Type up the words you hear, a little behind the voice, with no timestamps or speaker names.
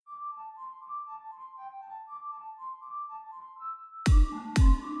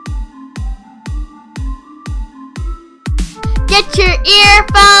Get your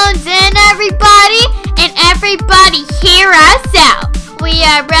earphones in, everybody, and everybody hear us out. We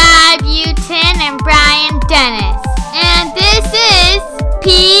are Rabutin and Brian Dennis, and this is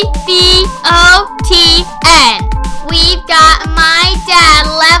PVOTN. We've got my dad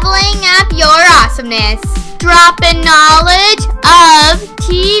leveling up your awesomeness, dropping knowledge of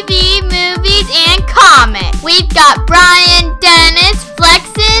TV, movies, and comics. We've got Brian Dennis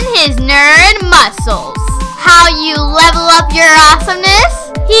flexing his nerd muscles. How you level up your awesomeness?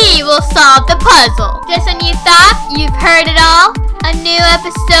 He will solve the puzzle. Just when you thought you've heard it all, a new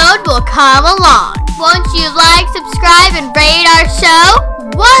episode will come along. Won't you like, subscribe, and rate our show?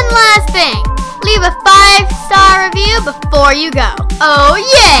 One last thing. Leave a 5-star review before you go. Oh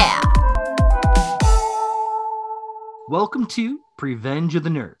yeah! Welcome to Revenge of the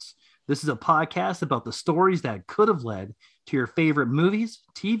Nerds. This is a podcast about the stories that could have led to your favorite movies,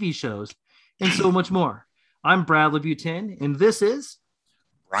 TV shows, and so much more. I'm Brad Labutin, and this is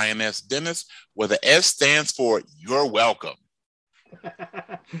Brian S. Dennis, where the S stands for You're Welcome.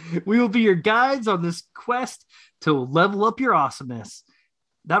 We will be your guides on this quest to level up your awesomeness.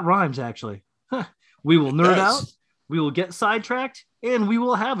 That rhymes, actually. We will nerd out, we will get sidetracked, and we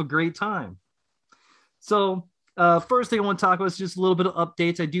will have a great time. So, first thing I want to talk about is just a little bit of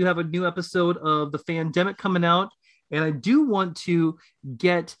updates. I do have a new episode of The Fandemic coming out, and I do want to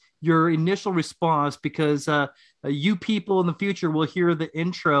get your initial response because you people in the future will hear the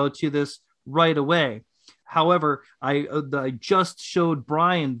intro to this right away. However, I just showed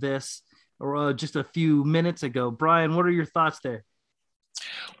Brian this just a few minutes ago. Brian, what are your thoughts there?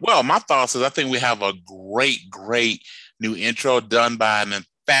 Well, my thoughts is I think we have a great new intro done by an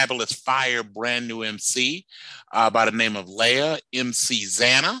fabulous fire brand new MC by the name of Leia, MC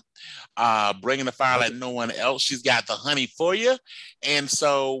Zana. Bringing the fire like no one else. She's got the honey for you. And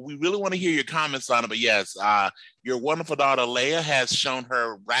so we really want to hear your comments on it. But yes, your wonderful daughter Leia has shown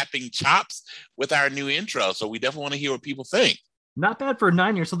her rapping chops with our new intro. So we definitely want to hear what people think. Not bad for a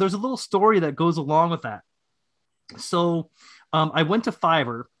 9-year. So there's a little story that goes along with that. So I went to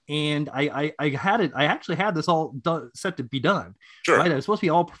Fiverr and I actually had this all set to be done. Sure. Right? It was supposed to be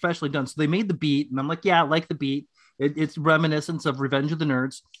all professionally done. So they made the beat and I'm like, yeah, I like the beat. It's reminiscence of Revenge of the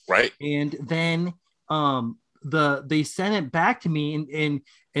Nerds. Right. And then they sent it back to me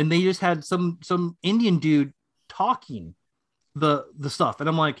and they just had some Indian dude talking the stuff. And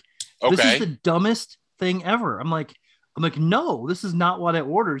I'm like, this is the dumbest thing ever. I'm like, no, this is not what I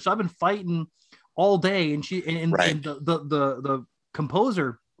ordered. So I've been fighting all day. And the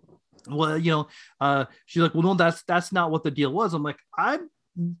composer, well, she's like, well, no, that's not what the deal was. I'm like, I'm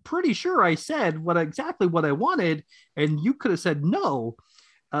pretty sure I said exactly what I wanted, and you could have said no.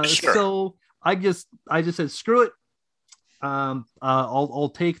 Sure. So I just said screw it.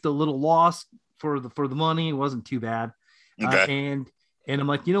 I'll take the little loss for the money. It wasn't too bad. Okay. And I'm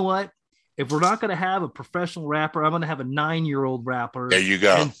like, you know what? If we're not going to have a professional rapper, I'm going to have a 9-year-old rapper. There you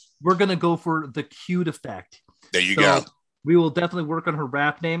go. And we're going to go for the cute effect. There you go. We will definitely work on her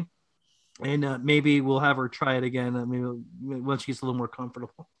rap name. And maybe we'll have her try it again. Once she's a little more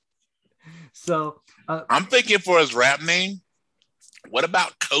comfortable. So I'm thinking for his rap name, what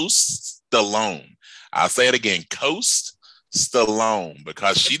about Coast Stallone? I'll say it again, Coast Stallone,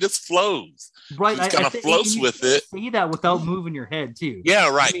 because she just flows. Right, she kind of floats with it. Say that without moving your head too. Yeah,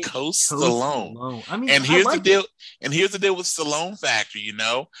 right. Coast Stallone. And here's the deal. And here's the deal with Stallone Factory.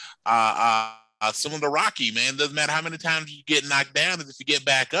 Similar to Rocky, man, doesn't matter how many times you get knocked down as if you get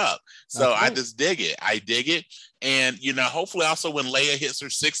back up. So I just dig it. I dig it. And, hopefully also when Leia hits her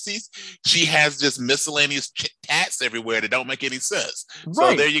 60s, she has just miscellaneous tats everywhere that don't make any sense.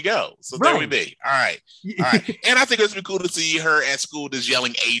 Right. So there you go. So there we be. All right. And I think it's be cool to see her at school just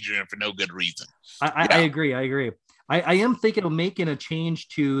yelling Adrian for no good reason. I agree. I am thinking of making a change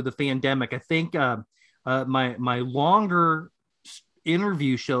to the Fandemic. I think my longer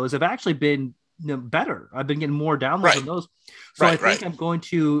interview shows have actually been better. I've been getting more downloads on those. So I think I'm going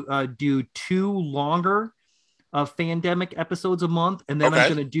to do 2 longer Fandemic episodes a month, and then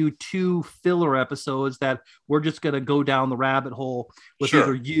I'm going to do 2 filler episodes that we're just going to go down the rabbit hole with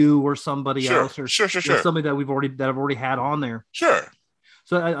either you or somebody else or somebody that I've already had on there. Sure.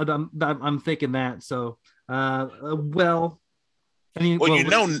 So I'm thinking that. So the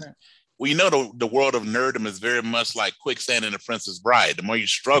world of nerdom is very much like quicksand in The Princess Bride. The more you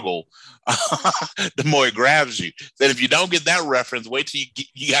struggle, the more it grabs you. Then if you don't get that reference, wait till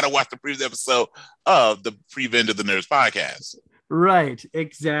you got to watch the previous episode of the Revenge of the Nerds podcast. Right,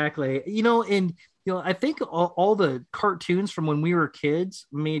 exactly. I think all the cartoons from when we were kids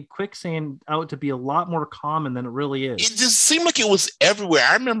made quicksand out to be a lot more common than it really is. It just seemed like it was everywhere.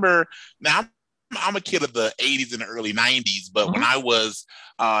 I remember now. I'm a kid of the 80s and the early 90s, but when I was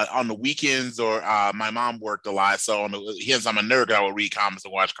on the weekends or my mom worked a lot, so on the hence I'm a nerd. I would read comics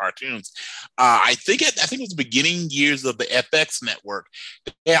and watch cartoons. I think it was the beginning years of the FX network.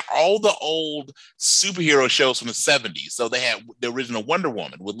 They had all the old superhero shows from the 70s. So they had the original Wonder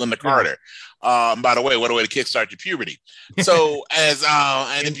Woman with Linda Carter. By the way, what a way to kickstart your puberty. So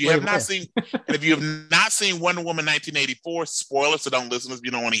and if you have not seen Wonder Woman 1984, spoilers, so don't listen if you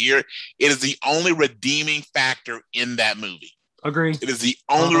don't want to hear it. It is the only redeeming factor in that movie. Agree. It is the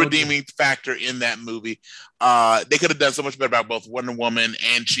only redeeming factor in that movie. They could have done so much better about both Wonder Woman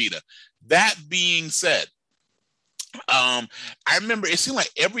and Cheetah. That being said, I remember it seemed like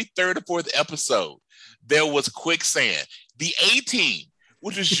every third or fourth episode there was quicksand. The A-Team,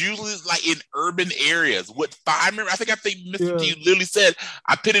 which was usually like in urban areas. I think Mr. T literally said,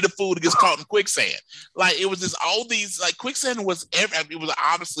 I pity the fool that gets caught in quicksand. Like it was just all these, like quicksand was, it was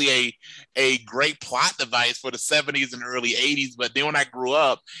obviously a great plot device for the 70s and early 80s. But then when I grew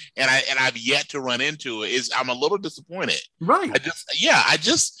up and I've yet to run into it, I'm a little disappointed. Right. I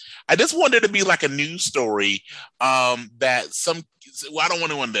just wanted it to be like a news story that I don't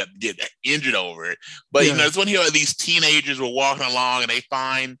want anyone to get injured over it, but you know, it's when these teenagers were walking along and they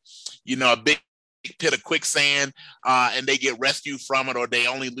find, a big pit of quicksand, and they get rescued from it, or they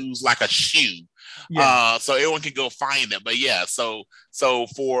only lose like a shoe, so everyone can go find it. But so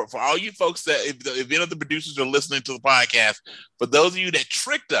for all you folks that if any of the producers are listening to the podcast, for those of you that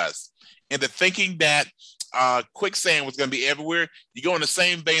tricked us into thinking that quicksand was going to be everywhere, you go in the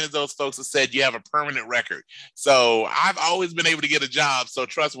same vein as those folks that said you have a permanent record. So I've always been able to get a job, so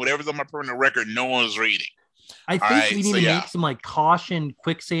trust me, whatever's on my permanent record, no one's reading. I think we need to make some like caution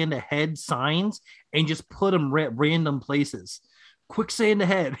quicksand ahead signs and just put them random places. Quicksand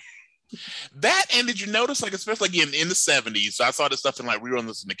ahead. That, and did you notice, like, especially again in the 70s, so I saw this stuff in like Rerun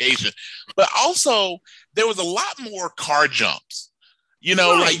the Syndication, but also there was a lot more car jumps.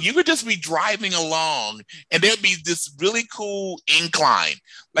 Like you could just be driving along and there'd be this really cool incline,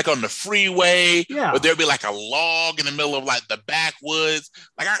 like on the freeway, or there'd be like a log in the middle of like the backwoods.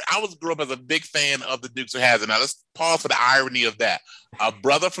 Like I grew up as a big fan of the Dukes of Hazzard. Now let's pause for the irony of that. A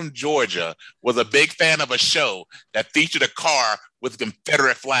brother from Georgia was a big fan of a show that featured a car with a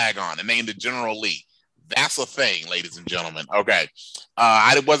Confederate flag on it, named the General Lee. That's a thing, ladies and gentlemen. Okay.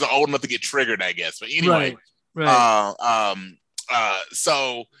 I wasn't old enough to get triggered, I guess. But anyway,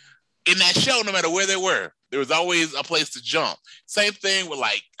 so in that show, no matter where they were, there was always a place to jump. Same thing with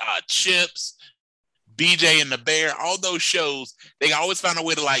like Chips, BJ and the Bear, all those shows, they always found a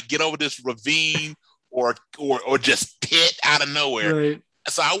way to like get over this ravine or just pit out of nowhere. Right.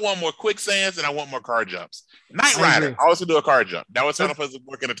 So I want more quicksands and I want more car jumps. Knight Rider, I also do a car jump. That was someone supposed to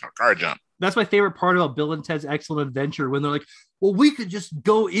work in a car jump. That's my favorite part about Bill and Ted's Excellent Adventure, when they're like, well, we could just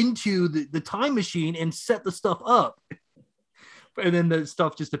go into the time machine and set the stuff up. And then the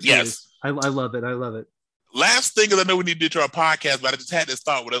stuff just appears. Yes. I love it. I love it. Last thing, because I know we need to do to our podcast, but I just had this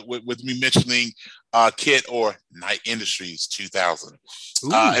thought with me mentioning KITT or Knight Industries 2000.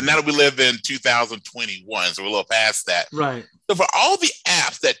 And now that we live in 2021, so we're a little past that. Right. So for all the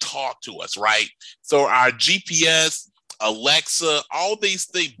apps that talk to us, right? So our GPS, Alexa, all these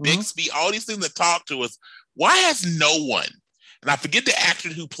things, Bixby, all these things that talk to us, why has no one, and I forget the actor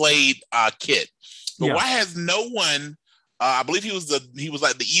who played KITT, but why has no one, I believe he was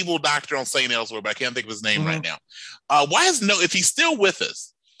like the evil doctor on St. Elsewhere, but I can't think of his name right now. If he's still with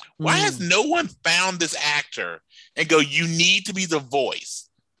us, why has no one found this actor and go, you need to be the voice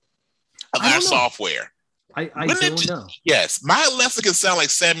of our software? I don't know. Yes, my Alexa can sound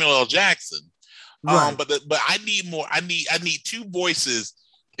like Samuel L. Jackson, but I need more. I need two voices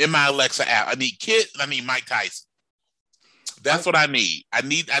in my Alexa app. I need KITT and I need Mike Tyson. That's what I need. I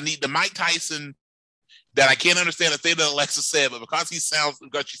need the Mike Tyson that I can't understand the thing that Alexa said, but because she sounds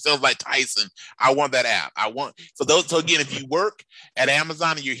like Tyson, I want that app. So again, if you work at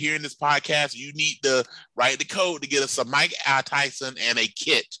Amazon and you're hearing this podcast, you need to write the code to get us a Mike Tyson and a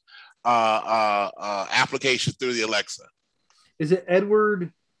KITT application through the Alexa. Is it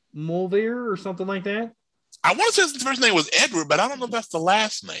Edward Mulvere or something like that? I want to say his first name was Edward, but I don't know if that's the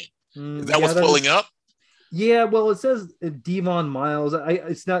last name. Is that what's pulling up? Yeah, well, it says Devon Miles.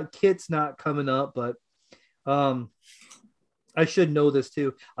 It's not KITT's not coming up, but I should know this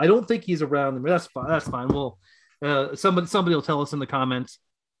too. I don't think he's around. That's fine. Well, somebody will tell us in the comments.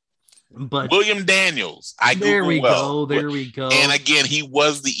 But William Daniels. There we go. And again, he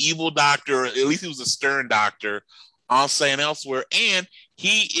was the evil doctor. At least he was a stern doctor on St. Elsewhere, and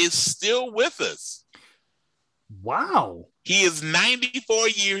he is still with us. Wow. He is 94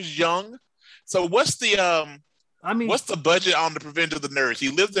 years young. So what's the what's the budget on the Revenge of the Nerds? He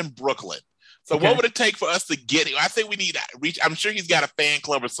lives in Brooklyn. So Okay. what would it take for us to get him? I think we need to reach. I'm sure he's got a fan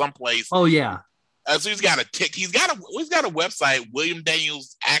club or someplace. Oh yeah. So he's got a website,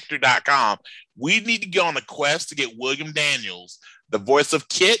 WilliamDanielsActor.com. We need to go on a quest to get William Daniels, the voice of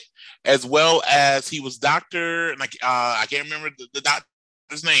Kit, as well as he was Doctor, and I can't remember the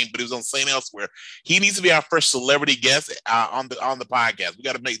doctor's name, but he was on St. Elsewhere. He needs to be our first celebrity guest on the podcast. We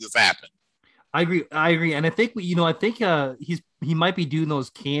got to make this happen. I agree, and I think he might be doing those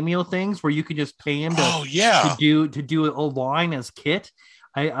cameo things where you could just pay him to do a line as Kit.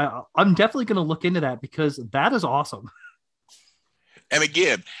 I'm definitely going to look into that because that is awesome. And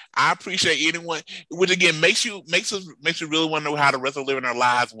again, I appreciate anyone, which again makes you really want to know how the rest of living our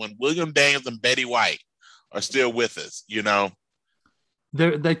lives when William Daniels and Betty White are still with us. You know,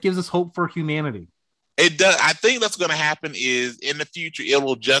 that gives us hope for humanity. It does. I think that's going to happen is in the future, it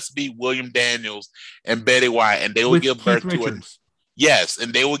will just be William Daniels and Betty White, and they will give birth to it. Yes,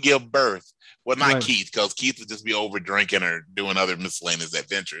 and they will give birth. Well, not Keith, because Keith would just be over drinking or doing other miscellaneous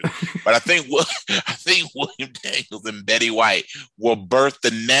adventures. But I think William Daniels and Betty White will birth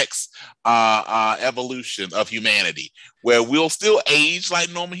the next evolution of humanity, where we'll still age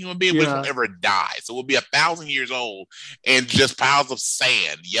like normal human beings, but we'll never die. So we'll be 1,000 years old and just piles of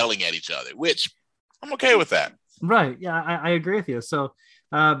sand yelling at each other, which I'm okay with that. Right. Yeah, I agree with you. So,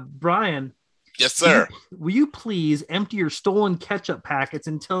 Brian. Yes, sir. Will you please empty your stolen ketchup packets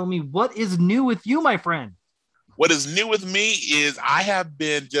and tell me what is new with you, my friend? What is new with me is I have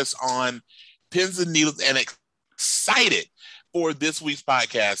been just on pins and needles and excited for this week's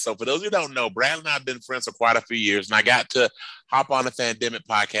podcast. So for those who don't know, Brad and I have been friends for quite a few years, and I got to hop on the Fandemic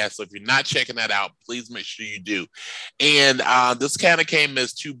podcast. So if you're not checking that out, please make sure you do. And this kind of came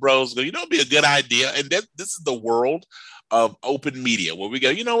as two bros go, it'd be a good idea. And this is the world of open media where we go,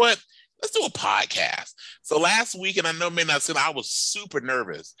 you know what? Let's do a podcast. So last week, and I know may not said I was super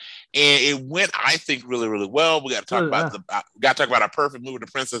nervous, and it went, I think, really, really well. We got to talk about our perfect movie, The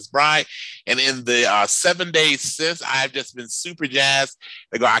Princess Bride. And in the 7 days since, I've just been super jazzed.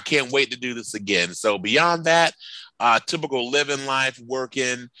 I go, I can't wait to do this again. So beyond that, typical living life,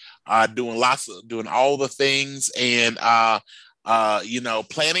 working, doing all the things, and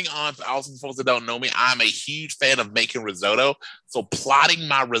planning on, for all some folks that don't know me, I'm a huge fan of making risotto. So plotting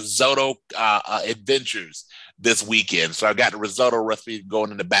my risotto adventures this weekend. So I've got the risotto recipe going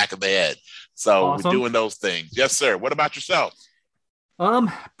in the back of the head. So awesome. We're doing those things. Yes, sir. What about yourself?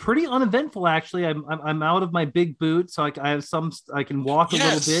 Pretty uneventful, actually. I'm out of my big boot, so I have I can walk a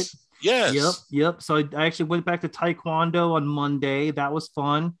little bit. Yes. Yep. So I actually went back to Taekwondo on Monday. That was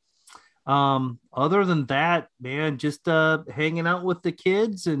fun. Other than that, man, just hanging out with the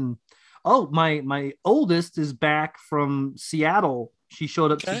kids. And my oldest is back from Seattle. She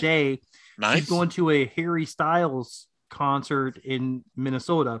showed up today. Nice. She's going to a Harry Styles concert in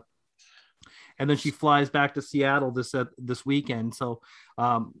Minnesota, and then she flies back to Seattle this weekend. So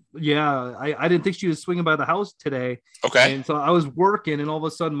I didn't think she was swinging by the house today. Okay. And so I was working, and all of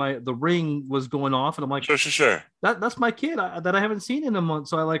a sudden the ring was going off, and I'm like, sure. That's my kid that I haven't seen in a month.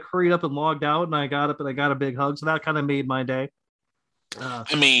 So I hurried up and logged out, and I got up and I got a big hug. So that kind of made my day.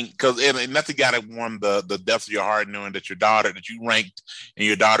 Because nothing got to warm the depths of your heart, knowing that you ranked in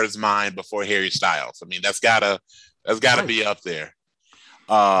your daughter's mind before Harry Styles. I mean, that's gotta be up there.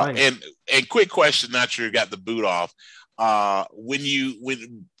 And quick question, not sure you got the boot off. When you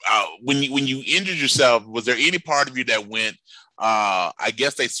injured yourself, was there any part of you that went, I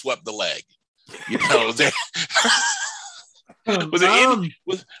guess they swept the leg? Was there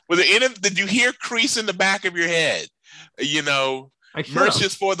any, did you hear crease in the back of your head?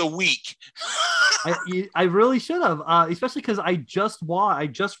 Mercies for the weak. I really should have, especially because I just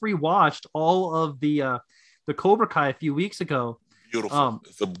rewatched all of the Cobra Kai a few weeks ago. Beautiful.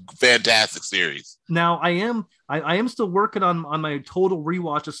 It's a fantastic series. Now I am still working on my total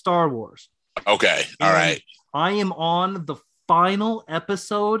rewatch of Star Wars. Okay. All right. I am on the final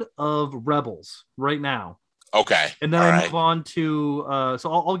episode of Rebels right now. Okay. And then I move on to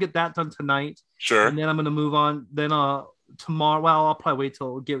so I'll get that done tonight. Sure. And then I'm going to move on. Then tomorrow. Well, I'll probably wait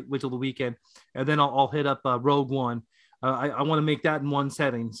till the weekend, and then I'll hit up Rogue One. I want to make that in one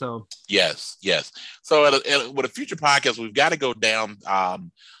setting. So yes. So with a future podcast, we've got to go down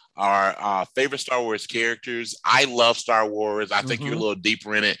our favorite Star Wars characters. I love Star Wars. I think you're a little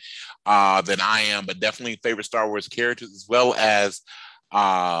deeper in it than I am, but definitely favorite Star Wars characters as well as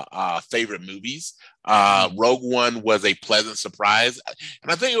favorite movies. Rogue One was a pleasant surprise,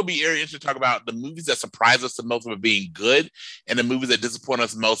 and I think it'll be very interesting to talk about the movies that surprised us the most about being good and the movies that disappoint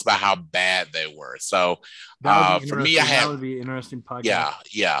us most about how bad they were. So for me, that would be an interesting podcast.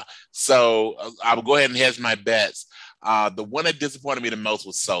 Yeah. So I will go ahead and hedge my bets. The one that disappointed me the most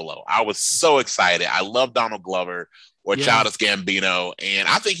was Solo. I was so excited. I love Donald Glover or Childish Gambino, and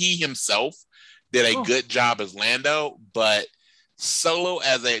I think he himself did a good job as Lando, but Solo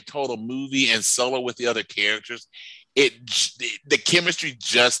as a total movie and Solo with the other characters, the chemistry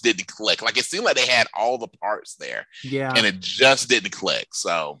just didn't click. Like, it seemed like they had all the parts there, and it just didn't click.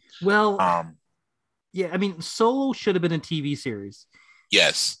 So, I mean, Solo should have been a TV series.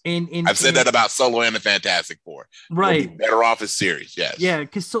 Yes, and I've said that about Solo and the Fantastic Four. Right, we'll be better off as series. Yes,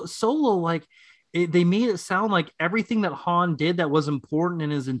 because Solo, like, they made it sound like everything that Han did that was important in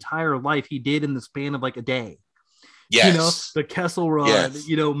his entire life, he did in the span of like a day. Yes, the Kessel Run,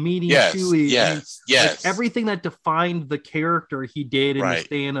 meeting Chewie. Like, everything that defined the character he did in the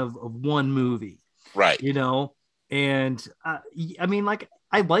span of one movie. Right. And I mean, like,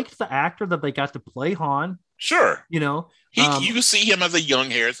 I liked the actor that they got to play Han. Sure. You can see him as a young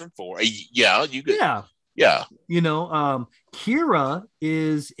Harrison Ford. Yeah, you could. Yeah. Kira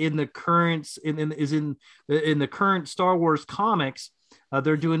is in the current in the current Star Wars comics.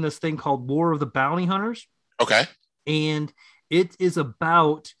 They're doing this thing called War of the Bounty Hunters. Okay. And it is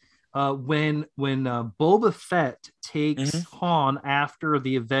about when Boba Fett takes Han after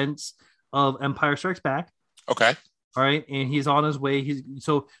the events of Empire Strikes Back. Okay. All right, and he's on his way.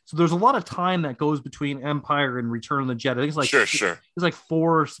 So there's a lot of time that goes between Empire and Return of the Jedi. I think it's like sure. It's like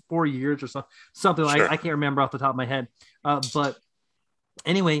 4 years or something like I can't remember off the top of my head. But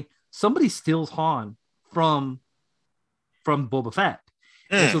anyway, somebody steals Han from Boba Fett.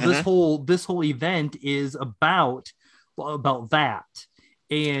 And so this whole event is about that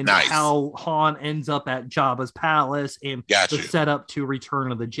and how Han ends up at Jabba's palace and the setup to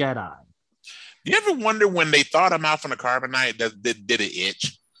Return of the Jedi. You ever wonder when they thought him out from the carbonite, did it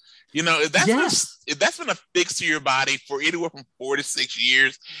itch? If that's been affixed to your body for anywhere from 4 to 6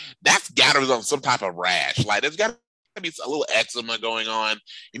 years, that's got to be on some type of rash. Like, there's got to be a little eczema going on.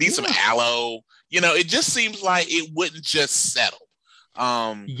 You need some aloe. It just seems like it wouldn't just settle.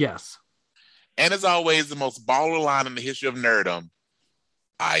 Yes. And as always, the most baller line in the history of nerdom.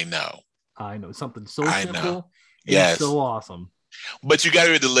 I know something so simple and so awesome. But you got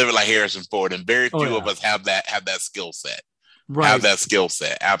to deliver like Harrison Ford, and very few of us have that skill set. Right. Have that skill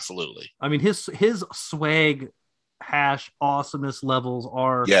set, absolutely. I mean, his swag, awesomeness levels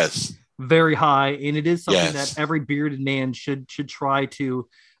are very high, and it is something that every bearded man should try to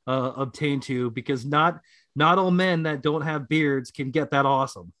obtain to, because not all men that don't have beards can get that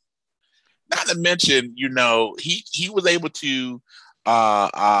awesome. Not to mention, he was able to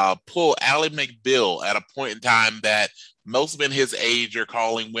pull Ally McBeal at a point in time that most men his age are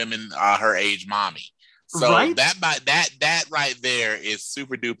calling women her age mommy. So that right there is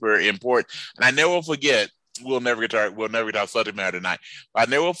super duper important. And I never will forget. We'll never get to our subject matter tonight. But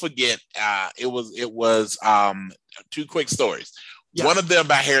I never will forget. It was 2 quick stories. Yeah. One of them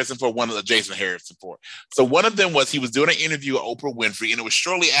by Harrison Ford, one of the Jason Harrison Ford. So one of them was he was doing an interview with Oprah Winfrey, and it was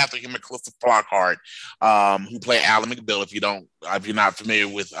shortly after him and Calista Flockhart, who play Ally McBeal. If you're not familiar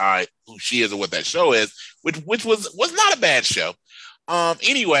with who she is or what that show is, which was not a bad show.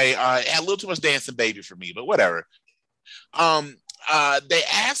 Anyway, it had a little too much dancing baby for me, but whatever. They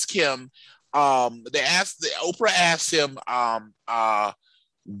asked him. Oprah asked him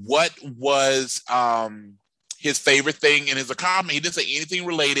what was his favorite thing in his accomplishment. He didn't say anything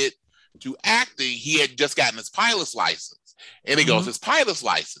related to acting. He had just gotten his pilot's license. And he goes, his pilot's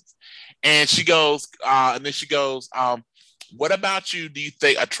license. And she goes, what about you do you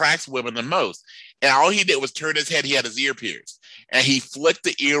think attracts women the most? And all he did was turn his head. He had his ear pierced. And he flicked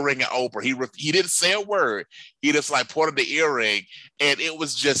the earring at Oprah. He didn't say a word. He just like pointed the earring. And it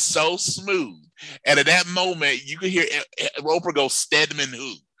was just so smooth. And at that moment, you could hear Oprah go, Stedman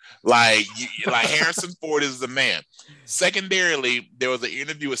who? Like Harrison Ford is the man. Secondarily, there was an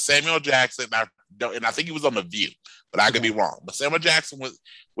interview with Samuel Jackson, and I think he was on The View, but I could be wrong. But Samuel Jackson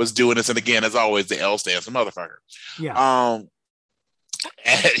was doing this, and again, as always, the L stands for motherfucker. Yeah.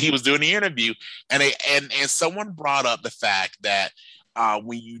 And he was doing the interview, and someone brought up the fact that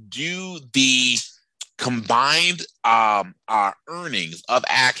when you do the combined earnings of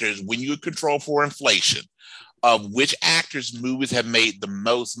actors, when you control for inflation, of which actors' movies have made the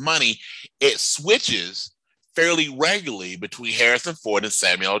most money, it switches fairly regularly between Harrison Ford and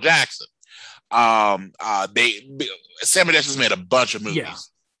Samuel Jackson. Samuel Jackson's made a bunch of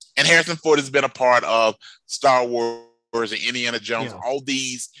movies, and Harrison Ford has been a part of Star Wars and Indiana Jones. All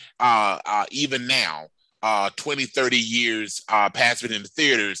these, even now, 20, 30 years past it in the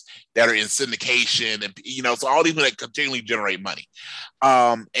theaters that are in syndication, and so all these that continually generate money.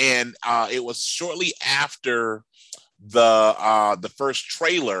 And it was shortly after the first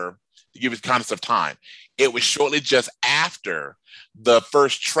trailer to give you the context of time. It was shortly just after the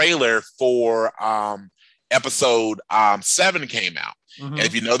first trailer for episode 7 came out. Mm-hmm. And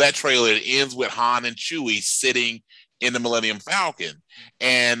if you know that trailer, it ends with Han and Chewie sitting in the Millennium Falcon.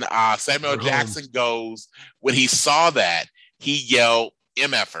 And Samuel Jackson goes, when he saw that, he yelled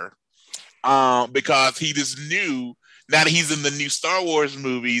MFer, because he just knew now that he's in the new Star Wars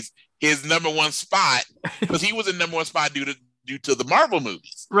movies, his number one spot, because he was in number one spot due to the Marvel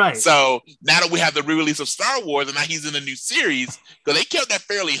movies. Right. So now that we have the re-release of Star Wars and now he's in a new series, because they kept that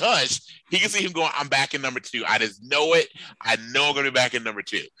fairly hush, he can see him going, I'm back in number 2. I just know it. I know I'm going to be back in number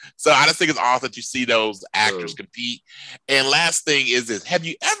 2. So I just think it's awesome that you see those actors compete. And last thing is this. Have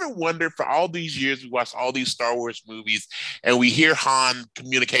you ever wondered, for all these years, we watched all these Star Wars movies and we hear Han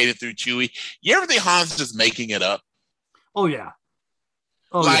communicating through Chewie. You ever think Han's just making it up? Oh, yeah.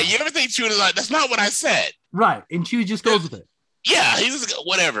 You ever think Chewie's like, that's not what I said. Right. And Chewie just goes with it. Yeah, he's just,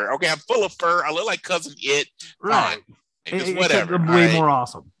 whatever. Okay, I'm full of fur. I look like Cousin It. Right. Just whatever. Way more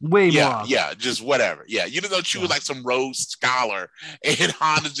awesome. Way more awesome. Yeah, just whatever. Yeah, you know, Chewie was like some Rhodes Scholar, and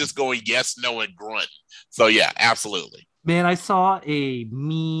Han is just going yes, no, and grunt. So yeah, absolutely. Man, I saw a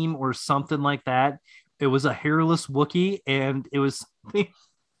meme or something like that. It was a hairless Wookiee, and it was.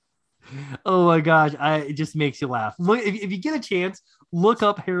 Oh my gosh! It just makes you laugh. Look, if you get a chance, look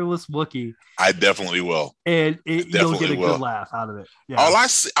up hairless Wookiee. I definitely will, and you'll get a good laugh out of it. Yeah. All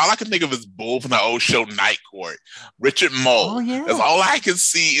I can think of is Bull from the old show Night Court, Richard Mole. Oh yeah. That's all I can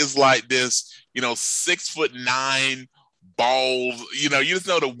see is like this, 6'9" bald. You just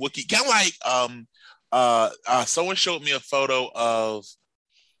know the Wookiee, kind of like someone showed me a photo of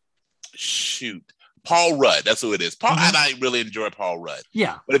Paul Rudd. That's who it is. Paul, and I really enjoy Paul Rudd.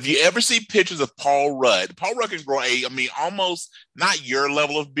 Yeah. But if you ever see pictures of Paul Rudd can grow almost not your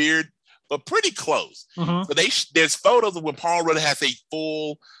level of beard, but pretty close. Mm-hmm. So there's photos of when Paul Rudd has a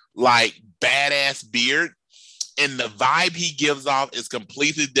full, badass beard, and the vibe he gives off is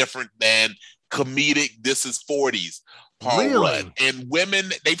completely different than comedic, this is 40s Paul Rudd. And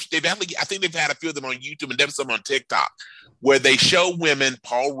women, they've definitely, I think they've had a few of them on YouTube and definitely some on TikTok, where they show women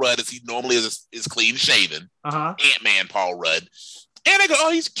Paul Rudd as he normally is clean shaven, Ant-Man Paul Rudd, and they go,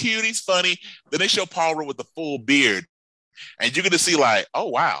 oh, he's cute, he's funny. Then they show Paul Rudd with the full beard, and you're gonna see oh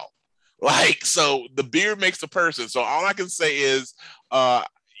wow, so the beard makes the person. So all I can say is,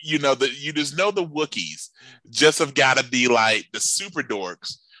 you just know the Wookiees just have got to be like the super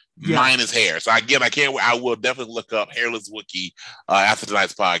dorks. Yeah. Minus hair. So again, I will definitely look up hairless Wookiee after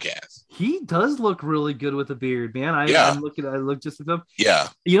tonight's podcast. He does look really good with a beard, man. I look just at him. Yeah.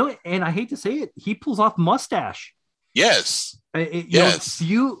 And I hate to say it, he pulls off mustache. Yes.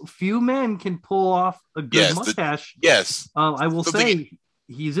 Few men can pull off a good mustache. Yes. I will say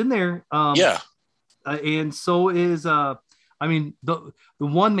he's in there. And so is the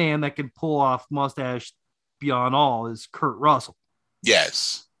one man that can pull off mustache beyond all is Kurt Russell.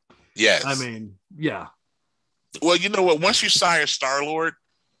 Yes. Yeah. Well, you know what? Once you sire Star-Lord,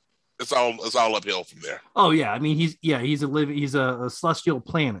 it's all uphill from there. Oh yeah, he's a celestial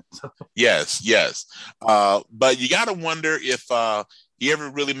planet. So. Yes. But you got to wonder if he ever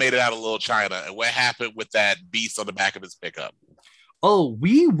really made it out of Little China, and what happened with that beast on the back of his pickup. Oh,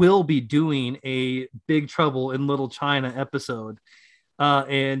 we will be doing a Big Trouble in Little China episode,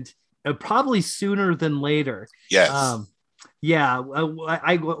 and probably sooner than later. Yes.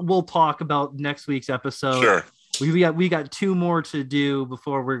 We'll talk about next week's episode. Sure. We got 2 more to do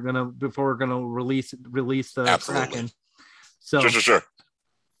before we're gonna release the Kraken. So sure.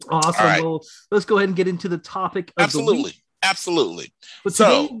 Awesome. Right. Well, let's go ahead and get into the topic of the week. Absolutely. But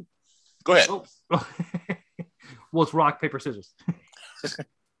today, go ahead. Well, it's rock, paper, scissors.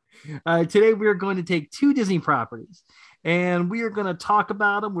 Today we are going to take 2 Disney properties. And we are going to talk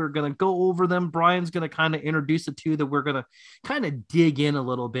about them. We're going to go over them. Brian's going to kind of introduce the 2 that we're going to kind of dig in a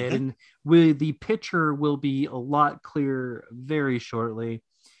little bit. And the picture will be a lot clearer very shortly.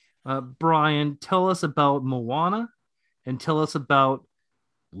 Brian, tell us about Moana and tell us about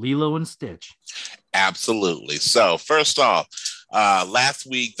Lilo and Stitch. Absolutely. So first off, last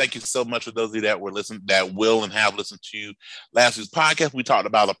week, thank you so much for those of you that were listening, that will and have listened to last week's podcast. We talked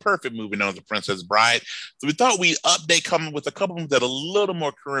about a perfect movie known as The Princess Bride. So we thought we'd update, coming with a couple of them that are a little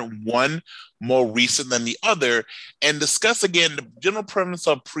more current, one more recent than the other, and discuss again the general premise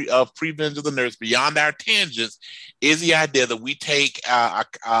of Revenge of the Nerds beyond our tangents is the idea that we take a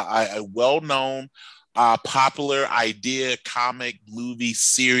well-known popular idea, comic, movie,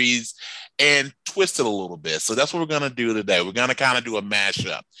 series, and twist it a little bit. So that's what we're going to do today. We're going to kind of do a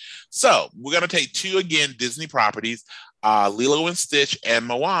mashup. So we're going to take 2, again, Disney properties, Lilo and Stitch and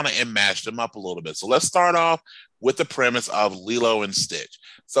Moana, and mash them up a little bit. So let's start off with the premise of Lilo and Stitch.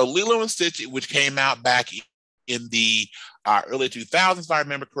 So Lilo and Stitch, which came out back in the early 2000s, if I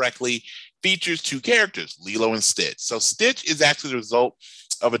remember correctly, features two characters, Lilo and Stitch. So Stitch is actually the result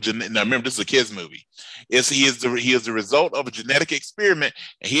of a genetic. Now remember, this is a kids movie. He is the result of a genetic experiment,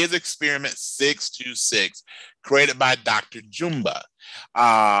 and his experiment 626, created by Dr. Jumba.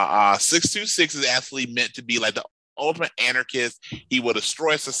 626 is actually meant to be like the ultimate anarchist. He will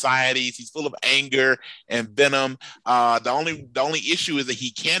destroy societies. He's full of anger and venom. The only issue is that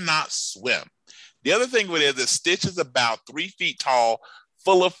he cannot swim. The other thing with it is that Stitch is about 3 feet tall,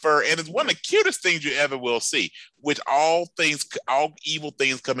 full of fur, and it's one of the cutest things you ever will see. Which all evil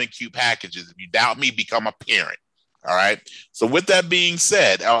things come in cute packages. If you doubt me, become a parent. All right. So with that being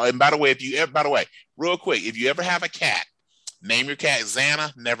said, and by the way, real quick, if you ever have a cat, name your cat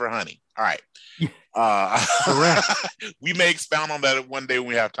Xana, never Honey. All right. We may expound on that one day when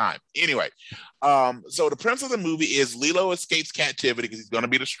we have time. Anyway, so the premise of the movie is Lilo escapes captivity because he's going to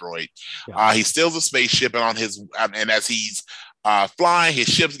be destroyed. Yeah. He steals a spaceship, and as he's flying, his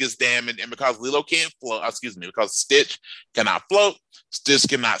ship gets damaged, and because Lilo can't float, because Stitch cannot float, Stitch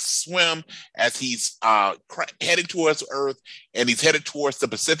cannot swim. As he's heading towards Earth, and he's headed towards the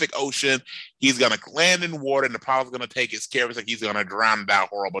Pacific Ocean, he's going to land in water, and the pilot's going to take his care of it, like he's going to drown and die a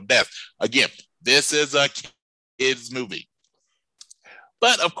horrible death. Again, this is a kids movie.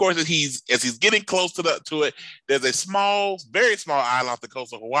 But of course, as he's getting close to it, there's a very small island off the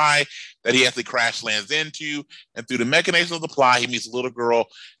coast of Hawaii that he actually crash lands into. And through the mechanization of the plot, he meets a little girl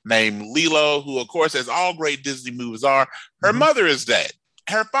named Lilo, who, of course, as all great Disney movies are, her mother is dead.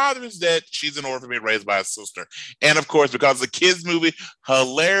 Her father is dead. She's an orphan being raised by a sister. And of course, because it's a kids movie,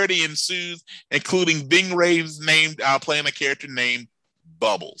 hilarity ensues, including Ving Rhames playing a character named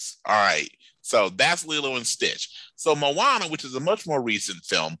Bubbles. All right. So that's Lilo and Stitch. So Moana, which is a much more recent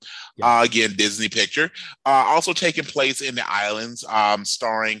film, again, Disney picture, also taking place in the islands,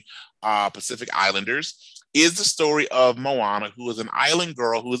 starring Pacific Islanders, is the story of Moana, who is an island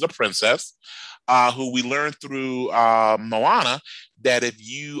girl who is a princess, who we learn through Moana that if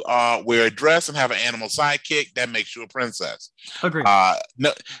you wear a dress and have an animal sidekick, that makes you a princess. Agreed.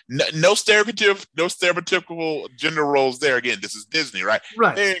 No stereotypical gender roles there. Again, this is Disney, right?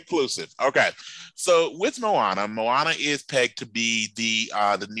 Right. Very inclusive. Okay. So with Moana is pegged to be the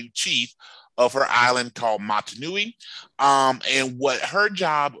new chief of her island called Motunui. And what her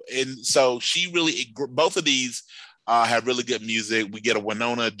job, and so she really, both of these have really good music. We get a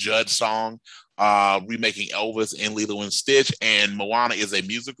Winona Judd song remaking Elvis and Lilo and Stitch, and Moana is a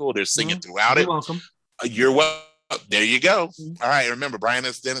musical. They're singing throughout it. You're welcome. You're welcome. There you go. All right. Remember, Brian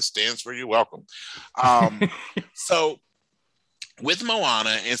S. Dennis stands for you're welcome. So with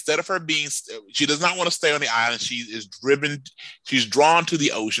Moana, instead of her she does not want to stay on the island. She's drawn to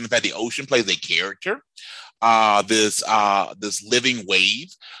the ocean. In fact, the ocean plays a character, this living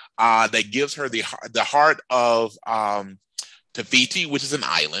wave that gives her the heart of Te-Fiti, which is an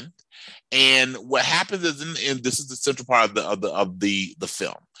island. And what happens is, and this is the central part of the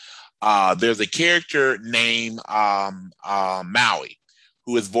film. There's a character named Maui,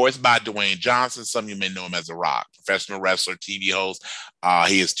 who is voiced by Dwayne Johnson. Some of you may know him as The Rock, professional wrestler, TV host.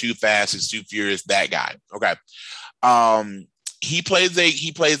 He is Too Fast, he's Too Furious, that guy. Okay. He plays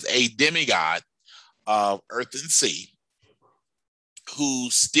a demigod of Earth and Sea who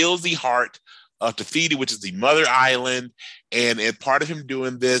steals the heart of Te-Fiti, which is the mother island. And as part of him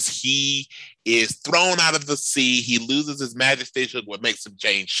doing this, he is thrown out of the sea. He loses his magic fish hook, what makes him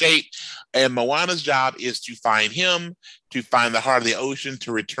change shape. And Moana's job is to find him, to find the heart of the ocean,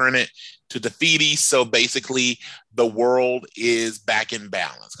 to return it to Te-Fiti. So basically, the world is back in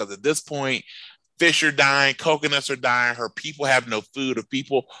balance. Because at this point, fish are dying, coconuts are dying, her people have no food, her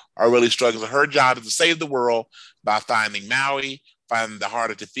people are really struggling. So her job is to save the world by finding Maui, finding the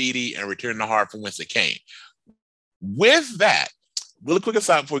heart of Te-Fiti, and returning the heart from whence it came. With that, really quick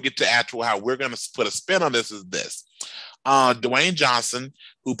aside before we get to actual how we're going to put a spin on this is this. Dwayne Johnson,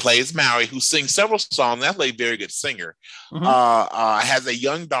 who plays Maui, who sings several songs, that's a very good singer, has a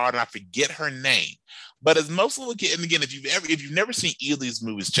young daughter, and I forget her name. But as most of the, and again, if you've never seen either of these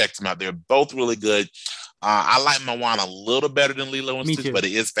movies, check them out. They're both really good. I like Moana a little better than Lilo and Stitch, but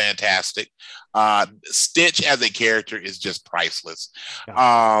it is fantastic. Stitch as a character is just priceless.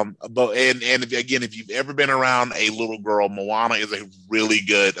 Yeah. If you've ever been around a little girl, Moana is a really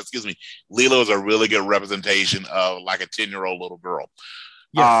good. Lilo is a really good representation of like a 10-year-old little girl.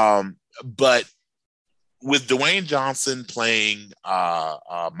 Yes. But with Dwayne Johnson playing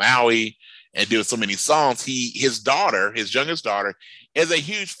Maui and doing so many songs, his youngest daughter, is a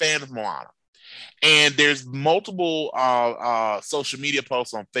huge fan of Moana. And there's multiple social media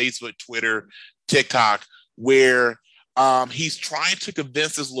posts on Facebook, Twitter, TikTok, where he's trying to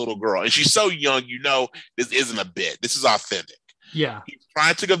convince this little girl, and she's so young, this isn't a bit. This is authentic. Yeah. He's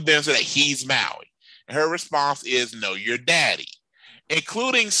trying to convince her that he's Maui. And her response is, no, you're daddy,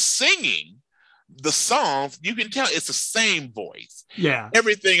 including singing the songs. You can tell it's the same voice. Yeah.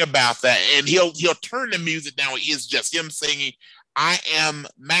 Everything about that. And he'll turn the music down. It's just him singing, I am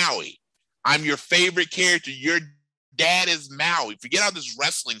Maui. I'm your favorite character. Your dad is Maui. Forget all this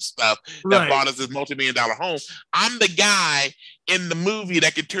wrestling stuff that bought us this multi-million-dollar home. I'm the guy in the movie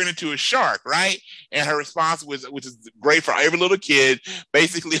that could turn into a shark, right? And her response was, which is great for every little kid,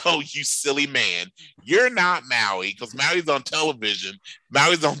 basically, oh, you silly man. You're not Maui, because Maui's on television.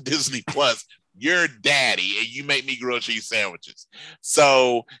 Maui's on Disney Plus. You're daddy, and you make me grilled cheese sandwiches.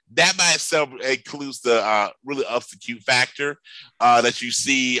 So that by itself includes the really ups the cute factor that you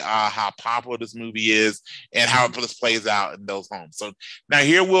see how popular this movie is and how it plays out in those homes. So now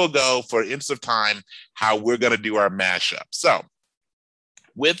here we'll go, for interest of time, how we're going to do our mashup. So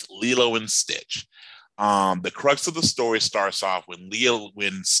with Lilo and Stitch, the crux of the story starts off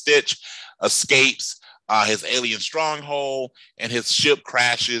when Stitch escapes his alien stronghold, and his ship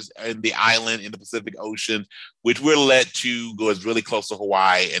crashes in the island in the Pacific Ocean, which we're led to go is really close to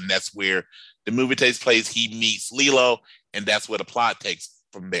Hawaii, and that's where the movie takes place. He meets Lilo, and that's where the plot takes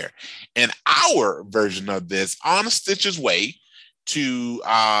from there. And our version of this, on Stitch's way to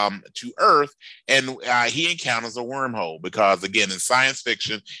Earth, and he encounters a wormhole, because again, in science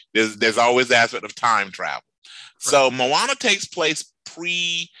fiction, there's always the aspect of time travel. So Moana takes place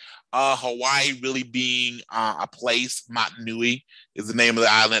pre Hawaii really being a place. Motunui is the name of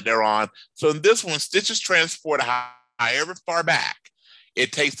the island they're on. So in this one, Stitch is transported however far back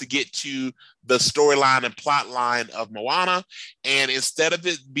it takes to get to the storyline and plot line of Moana. And instead of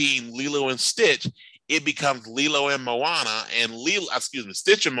it being Lilo and Stitch, it becomes Lilo and Moana, and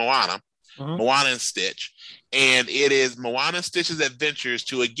Stitch and Moana, Moana and Stitch. And it is Moana and Stitch's adventures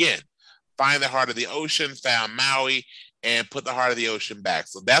to, again, find the heart of the ocean, found Maui, and put the heart of the ocean back.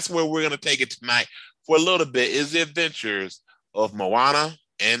 So that's where we're going to take it tonight for a little bit, is the adventures of Moana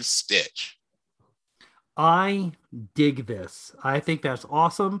and Stitch. I dig this. I think that's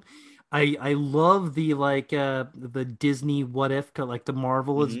awesome. I love the Disney what if, like the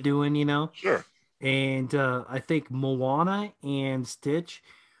Marvel is doing, Sure. And I think Moana and Stitch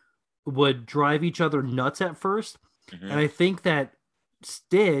would drive each other nuts at first. And I think that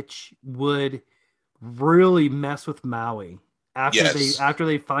Stitch would really mess with Maui after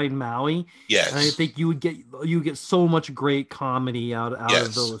they find Maui. Yes. And I think you would get so much great comedy out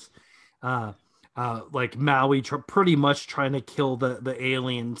of those. Like Maui pretty much trying to kill the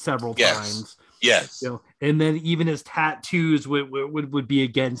alien several times. Yes. And then even his tattoos would be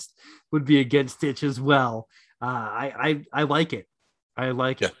against Stitch as well. I like it. I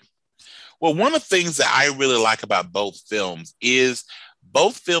like it. Well, one of the things that I really like about both films is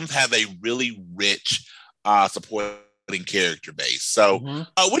both films have a really rich supporting character base. So,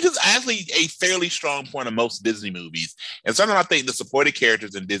 which is actually a fairly strong point of most Disney movies. And sometimes I think the supporting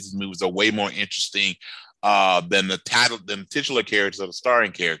characters in Disney movies are way more interesting than the titular characters or the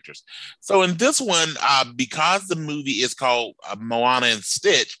starring characters. So in this one, because the movie is called Moana and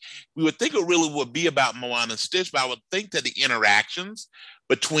Stitch, we would think it really would be about Moana and Stitch, but I would think that the interactions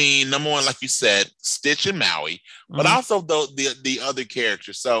between, number one, like you said, Stitch and Maui, but also the other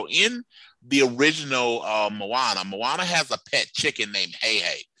characters. So in the original Moana has a pet chicken named Hey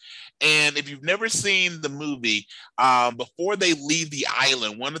Hey. And if you've never seen the movie, before they leave the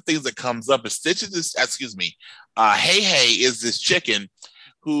island, one of the things that comes up is Hey Hey is this chicken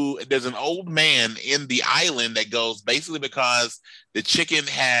who, there's an old man in the island that goes, basically because the chicken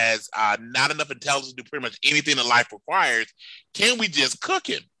has not enough intelligence to do pretty much anything that life requires, can we just cook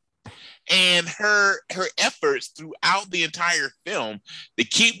him? And her efforts throughout the entire film to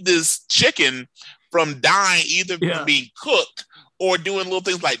keep this chicken from dying, either from being cooked or doing little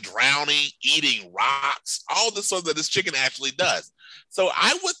things like drowning, eating rocks, all the stuff that this chicken actually does. So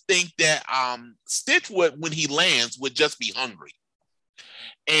I would think that Stitch when he lands, would just be hungry.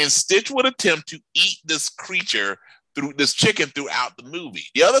 And Stitch would attempt to eat this chicken throughout the movie.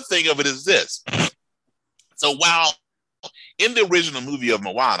 The other thing of it is this. So while in the original movie of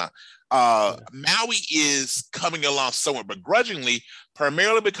Moana, Maui is coming along somewhat begrudgingly,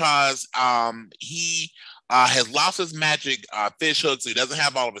 primarily because he has lost his magic fish hook, so he doesn't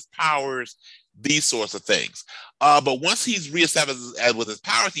have all of his powers, these sorts of things. But once he's reestablished with his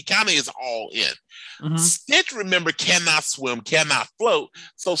powers, he kind of is all in. Stitch, remember, cannot swim, cannot float.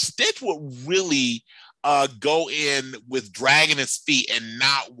 So Stitch would really go in with dragging his feet and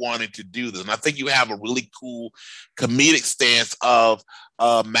not wanting to do this. And I think you have a really cool comedic stance of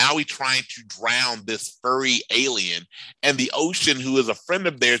Maui trying to drown this furry alien, and the ocean, who is a friend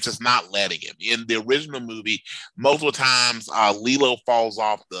of theirs, just not letting him. In the original movie, multiple times Lilo falls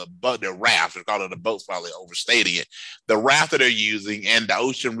off the raft. They're calling it a boat's probably overstating it. The raft that they're using, and the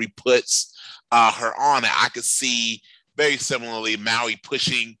ocean re-puts her on it. I could see very similarly Maui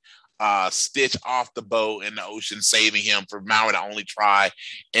pushing Stitch off the boat in the ocean, saving him, for Maui to only try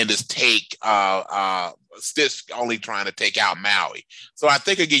and just take Stitch only trying to take out Maui. So I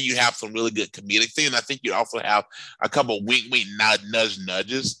think, again, you have some really good comedic things. I think you also have a couple wink, wink, nudges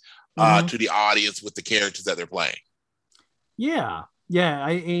to the audience with the characters that they're playing. Yeah.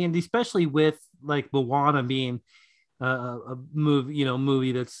 And especially with like Moana being a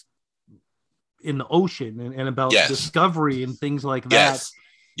movie that's in the ocean and about discovery and things like that.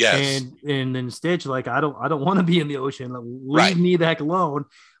 Yes. And then Stitch, like, I don't want to be in the ocean. Leave me the heck alone.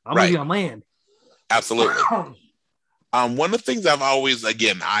 I'm gonna be on land. Absolutely. One of the things I've always,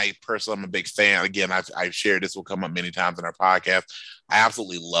 again, I personally am a big fan. Again, I've shared this, will come up many times in our podcast. I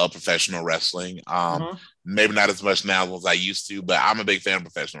absolutely love professional wrestling. Maybe not as much now as I used to, but I'm a big fan of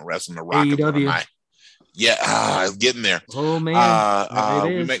professional wrestling. The Rock is one of my. Yeah, it's getting there. Oh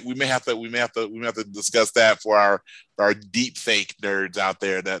man, we may have to discuss that for our deep fake nerds out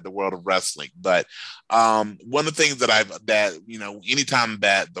there, that the world of wrestling. But one of the things that anytime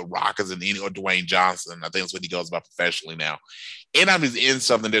that The Rock is in or Dwayne Johnson, I think that's what he goes about professionally now. Anytime he's in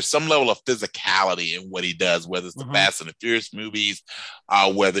something, there's some level of physicality in what he does, whether it's the Fast and the Furious movies,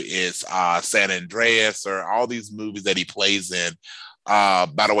 whether it's San Andreas, or all these movies that he plays in.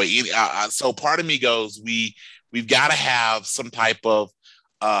 By the way, so part of me goes, we've got to have some type of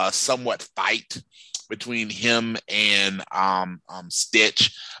somewhat fight between him and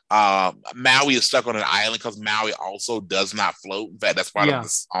Stitch. Maui is stuck on an island because Maui also does not float. In fact, that's part of the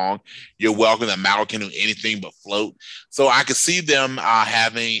song. You're welcome, that Maui can do anything but float. So I could see them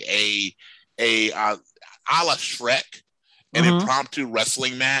having a la Shrek, an impromptu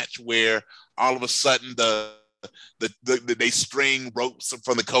wrestling match where all of a sudden they string ropes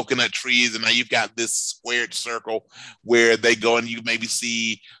from the coconut trees, and now you've got this squared circle where they go, and you maybe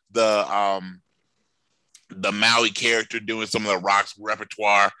see the Maui character doing some of the Rock's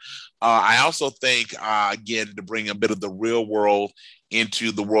repertoire. I also think, again, to bring a bit of the real world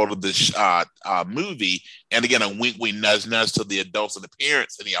into the world of this movie, and again, a wink, wink, nudge, nudge to the adults and the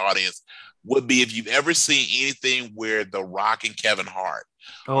parents in the audience, would be if you've ever seen anything where The Rock and Kevin Hart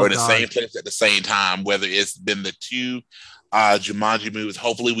are in the same place at the same time, whether it's been the two Jumanji movies.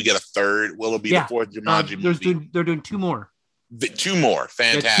 Hopefully we get a third. Will it be the fourth Jumanji movie? They're doing two more. Two more.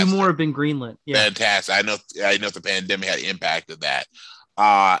 Fantastic. Yeah, two more have been greenlit. Yeah. Fantastic. I know the pandemic had impacted that.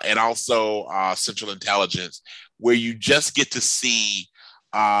 And also Central Intelligence, where you just get to see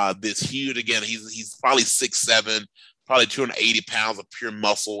this huge, again, he's probably 6'7", probably 280 pounds of pure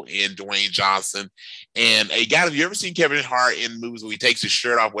muscle in Dwayne Johnson. And a guy, have you ever seen Kevin Hart in movies where he takes his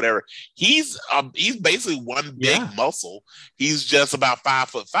shirt off, whatever? He's basically one big muscle. He's just about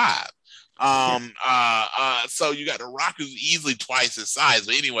 5'5". So you got The Rock, who's easily twice his size.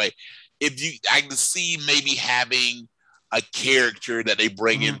 But anyway, I can see maybe having a character that they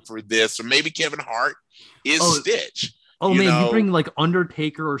bring in for this, or maybe Kevin Hart is Stitch. You bring like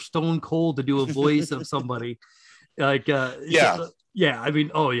Undertaker or Stone Cold to do a voice of somebody. Like easily,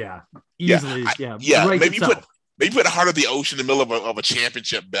 Maybe put Heart of the Ocean in the middle of a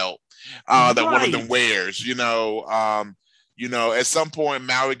championship belt that one of them wears. At some point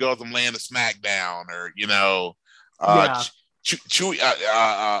Maui goes and land a SmackDown, or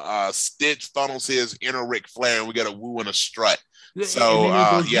Stitch funnels his inner Ric Flair, and we got a woo and a strut. So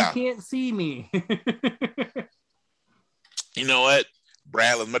goes, you can't see me. You know what,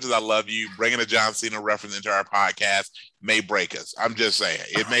 Brad, as much as I love you, bringing a John Cena reference into our podcast may break us. I'm just saying,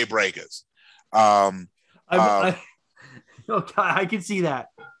 it may break us. I can see that.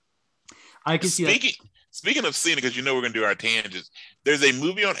 Speaking of Cena, because we're going to do our tangents, there's a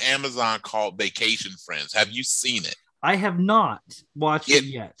movie on Amazon called Vacation Friends. Have you seen it? I have not watched it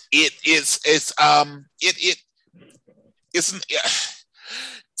yet.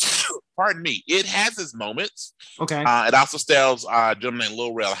 Pardon me. It has its moments. Okay. It also stars a gentleman named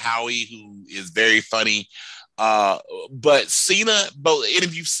Lil Rel Howery, who is very funny. But Cena, and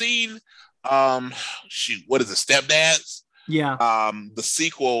if you've seen, what is it, Stepdads? Yeah. The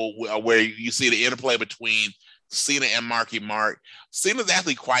sequel where you see the interplay between Cena and Marky Mark. Cena's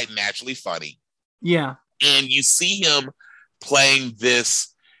actually quite naturally funny. Yeah. And you see him playing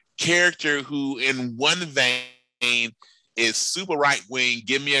this character who, in one vein, is super right wing.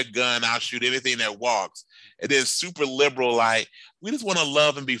 Give me a gun, I'll shoot anything that walks. And then super liberal, like we just want to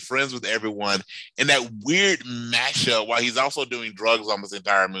love and be friends with everyone. And that weird mashup while he's also doing drugs almost the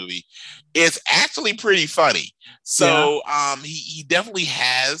entire movie, it's actually pretty funny. So he definitely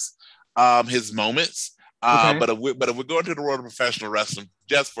has his moments. But if we're going to the world of professional wrestling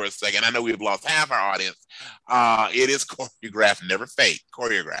just for a second, I know we've lost half our audience. It is choreographed, never fake,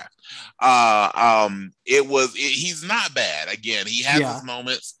 choreographed. He's not bad. Again, he has his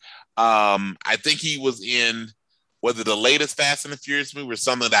moments. I think he was in, was it the latest Fast and the Furious movie or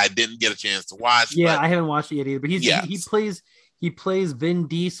something that I didn't get a chance to watch? Yeah, I haven't watched it yet either. But he plays Vin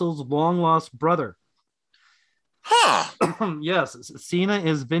Diesel's long lost brother. Huh. Yes, Cena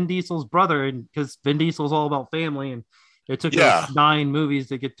is Vin Diesel's brother, and because Vin Diesel's all about family, and it took us 9 movies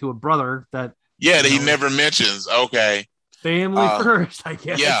to get to a brother that he never mentions. Okay, family first, I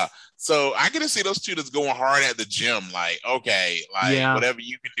guess. Yeah, so I get to see those two that's going hard at the gym. Like, okay, whatever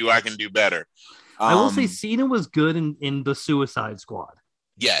you can do, I can do better. I will say Cena was good in the Suicide Squad.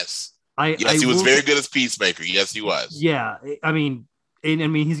 Yes, he was very good as Peacemaker. Yes, he was. Yeah, I mean,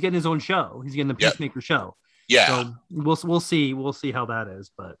 he's getting his own show. He's getting the Peacemaker show. Yeah, so we'll see how that is.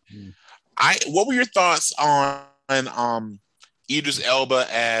 But what were your thoughts on Idris Elba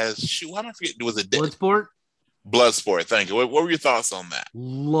as how am I forget? Was it Bloodsport? Bloodsport. Thank you. What were your thoughts on that?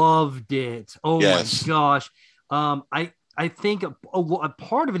 Loved it. Oh my gosh. I think a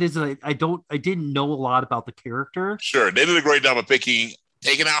part of it is that I didn't know a lot about the character. Sure, they did a great job of taking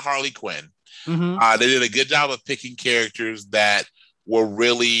out Harley Quinn. Mm-hmm. They did a good job of picking characters that were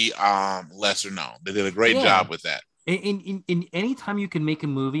really lesser known. They did a great job with that. In any time you can make a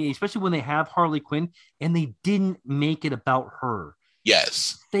movie, especially when they have Harley Quinn and they didn't make it about her.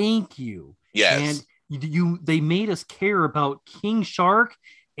 Yes. Thank you. Yes. And they made us care about King Shark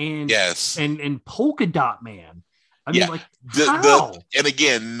and and Polka Dot Man. I mean, like, how? And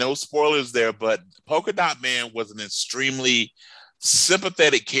again, no spoilers there, but Polka Dot Man was an extremely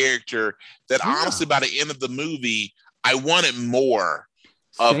sympathetic character that honestly, by the end of the movie, I wanted more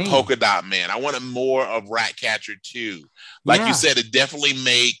of Polka Dot Man. I wanted more of Ratcatcher 2. Like you said, it definitely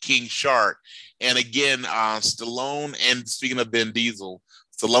made King Shark. And again, Stallone, and speaking of Vin Diesel,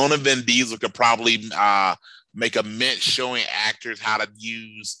 Stallone and Vin Diesel could probably make a mint showing actors how to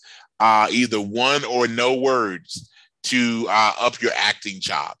use either one or no words to up your acting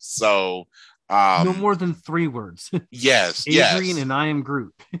chops. So no more than 3 words. Yes. Adrian and I am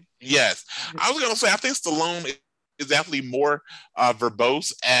Groot. Yes. I was going to say, I think Stallone is definitely more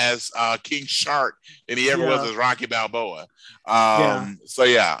verbose as King Shark than he ever was as Rocky Balboa. So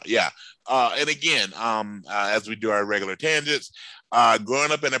and again, as we do our regular tangents,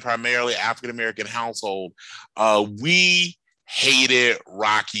 growing up in a primarily African-American household, we hated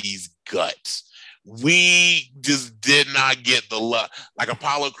Rocky's guts. We just did not get the love. Like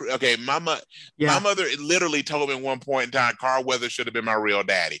Apollo. Okay, my mother literally told me at one point in time, Carl Weathers should have been my real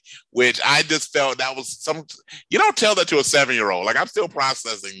daddy, which I just felt that was some. You don't tell that to a 7-year-old. Like, I'm still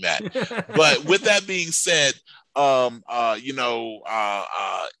processing that. But with that being said, I'm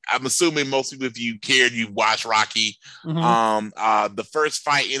assuming most people, if you cared, you watched Rocky. Mm-hmm. The first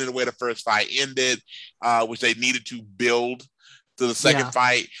fight ended the way the first fight ended, which they needed to build to the second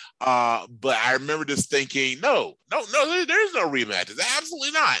fight. But I remember just thinking, no, there's no rematches.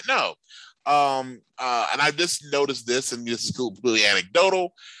 Absolutely not. No. And I just noticed this, and this is completely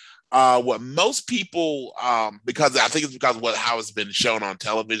anecdotal. What most people, because I think it's because of how it's been shown on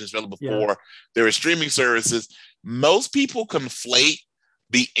television, especially before there were streaming services, most people conflate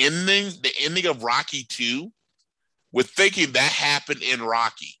the ending of Rocky 2 with thinking that happened in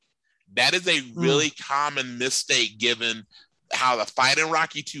Rocky. That is a really common mistake given how the fight in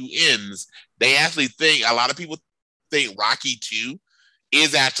Rocky 2 ends. They actually think, a lot of people think Rocky 2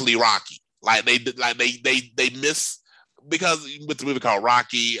 is actually Rocky. Like they miss, because with the movie called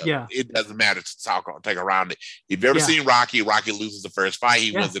Rocky, it doesn't matter to take around it. If you've ever seen Rocky, Rocky loses the first fight,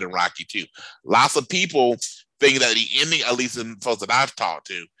 he wins it in Rocky 2. Lots of people think that the ending, at least in folks that I've talked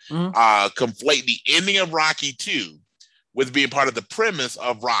to, conflate the ending of Rocky 2 with being part of the premise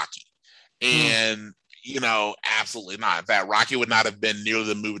of Rocky. And absolutely not. In fact, Rocky would not have been nearly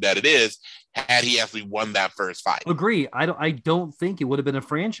the movie that it is had he actually won that first fight. Agree. I don't think it would have been a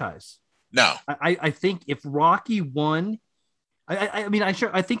franchise. No. I think if Rocky won,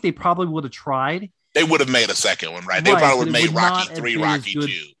 I think they probably would have tried. They would have made a second one, right? They probably would have made Rocky 3, Rocky 2.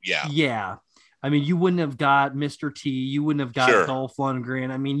 Yeah. Yeah. I mean, you wouldn't have got Mr. T. You wouldn't have got Dolph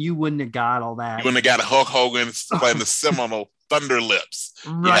Lundgren. I mean, you wouldn't have got all that. You wouldn't have got Hulk Hogan playing the seminal Thunder Lips.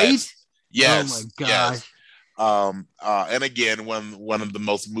 Right? Yes. Oh my gosh. And again, one of the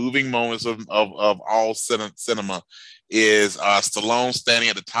most moving moments of all cinema is Stallone standing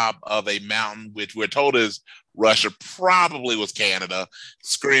at the top of a mountain, which we're told is Russia, probably was Canada,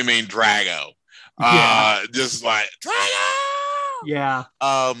 screaming Drago. Just like Drago. Yeah.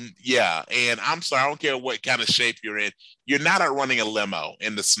 Yeah. And I'm sorry, I don't care what kind of shape you're in. You're not out running a limo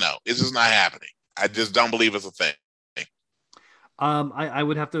in the snow. It's just not happening. I just don't believe it's a thing. I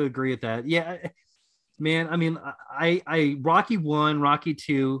would have to agree with that. Yeah, man. I mean, I Rocky 1, Rocky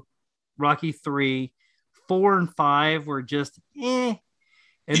 2, Rocky 3, 4 and 5 were just and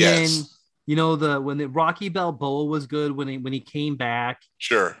then when the Rocky Balboa was good when he came back.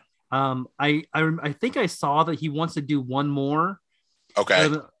 Sure. I think I saw that he wants to do one more.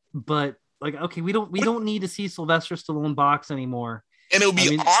 Okay. But like, okay, we don't need to see Sylvester Stallone box anymore. And it would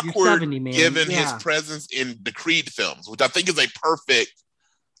be awkward 70, given his presence in the Creed films, which I think is a perfect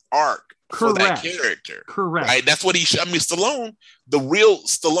arc for that character. Correct. Right? That's what Stallone, the real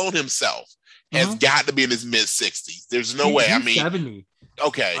Stallone himself, has got to be in his mid-60s. There's no way. He's 70.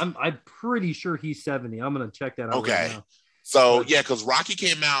 Okay. I'm pretty sure he's 70. I'm going to check that out. Okay. Right now. So, because Rocky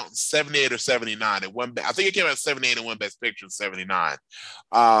came out in 78 or 79. I think it came out in 78 and won Best Picture in 79.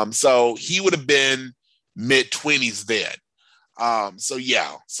 So he would have been mid-20s then. So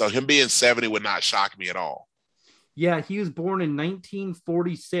him being 70 would not shock me at all. Yeah, he was born in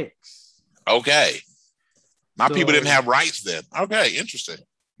 1946. Okay. My people didn't have rights then. Okay, interesting.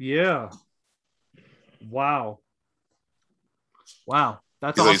 Yeah. Wow.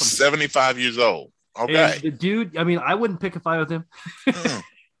 That's He's awesome. like 75 years old. Okay. And the dude, I mean, I wouldn't pick a fight with him.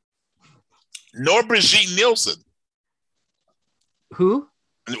 Nor Brigitte Nielsen. Who?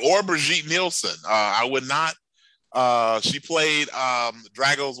 Or Brigitte Nielsen. I would not. She played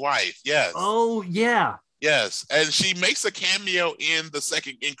Drago's wife. Yes. Oh, yeah. Yes. And she makes a cameo in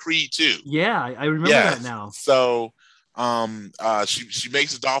Creed 2. Yeah, I remember that now. So she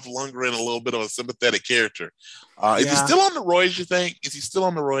makes Dolph Lundgren a little bit of a sympathetic character. Is he still on the roids, you think? Is he still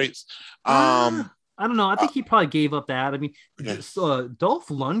on the roids? I don't know. I think he probably gave up that. I mean, Dolph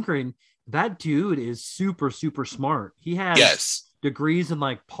Lundgren, that dude is super, super smart. He has degrees in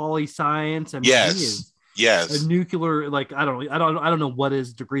like poli-science. I mean, he is a nuclear, like, I don't know what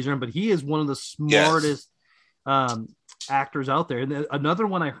his degrees are in, but he is one of the smartest actors out there. And another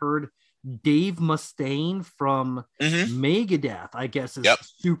one I heard, Dave Mustaine from Megadeth, I guess, is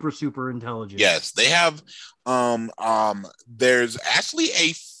super, super intelligent. Yes, they have. There's actually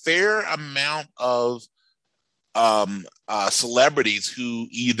a fair amount of celebrities who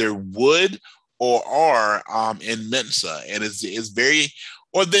either would or are in Mensa, and is very.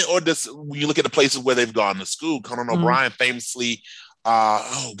 Or when you look at the places where they've gone to school. Conan O'Brien famously.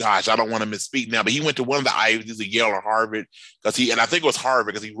 I don't want to misspeak now, but he went to one of the Ivies, either Yale or Harvard, and I think it was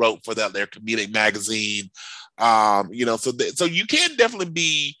Harvard because he wrote for their comedic magazine. So you can definitely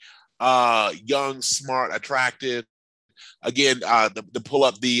be young, smart, attractive. Again, to pull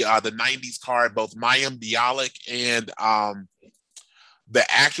up the 90s card, both Mayim Bialik and the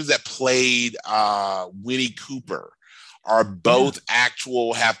actors that played Winnie Cooper are both have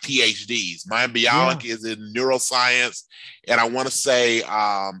PhDs. Mayim Bialik is in neuroscience, and I want to say,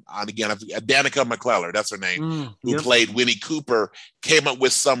 and again, Danica McClellar, that's her name, who played Winnie Cooper, came up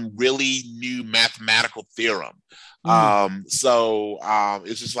with some really new mathematical theorem. So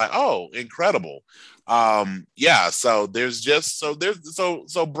it's just like, oh, incredible. So there's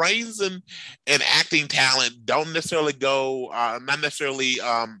brains and acting talent don't necessarily go, not necessarily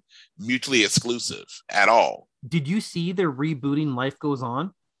mutually exclusive at all. Did you see they're rebooting Life Goes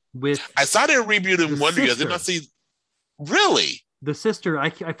On? I saw they're rebooting Wonder Years. I did not see. Really? The sister, I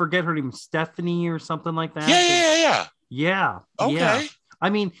forget her name, Stephanie or something like that. Yeah. Okay. Yeah.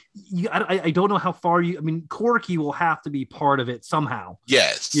 I mean, I don't know how far Corky will have to be part of it somehow.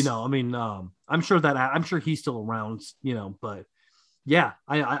 Yes. I'm sure he's still around, but yeah,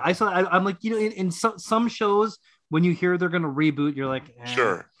 I saw, I'm like, in some shows, when you hear they're going to reboot, you're like,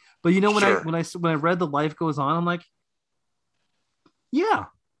 sure. But when I read The Life Goes On, I'm like, yeah,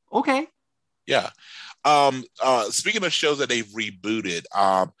 okay. Yeah. Speaking of shows that they've rebooted,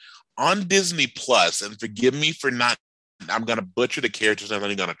 on Disney Plus, and forgive me for I'm going to butcher the characters. I'm not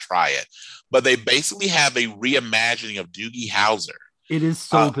even going to try it, but they basically have a reimagining of Doogie Howser. It is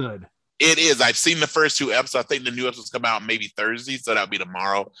so good. It is. I've seen the first 2 episodes. I think the new episodes come out maybe Thursday, so that'll be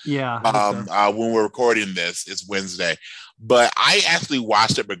tomorrow. Yeah. When we're recording this, it's Wednesday. But I actually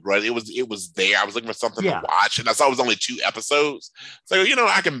watched it begrudgingly. It was there. I was looking for something to watch, and I saw it was only 2 episodes. So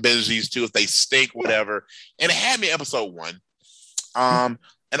I can binge these 2 if they stink, whatever. And it had me episode 1.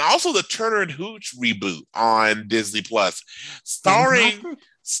 And also the Turner and Hooch reboot on Disney Plus, starring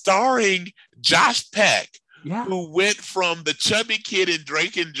Josh Peck. Who went from the chubby kid in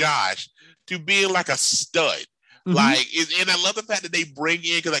Drake and Josh to being like a stud. Like, and I love the fact that they bring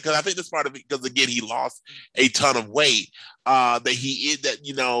in because I think this part of it because again he lost a ton of weight. That he that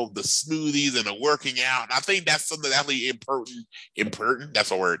the smoothies and the working out. And I think that's something that's really important.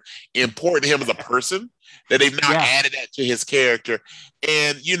 That's a word. Important to him as a person that they've now added that to his character.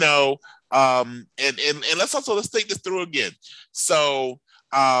 And and let's think this through again. So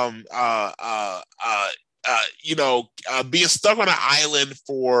being stuck on an island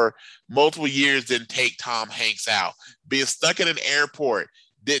for multiple years didn't take Tom Hanks out. Being stuck in an airport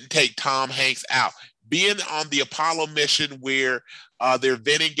didn't take Tom Hanks out. Being on the Apollo mission where they're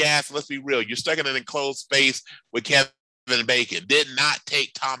venting gas, let's be real, you're stuck in an enclosed space with Kevin Bacon, did not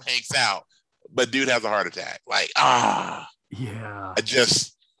take Tom Hanks out, but dude has a heart attack. Like, yeah. I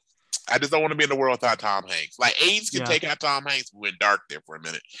just don't want to be in the world without Tom Hanks. Like AIDS can take out Tom Hanks. We went dark there for a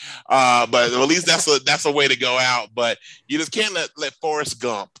minute, but at least that's a way to go out. But you just can't let Forrest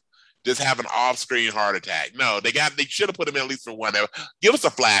Gump just have an off-screen heart attack. No, they should have put him in at least for one. Give us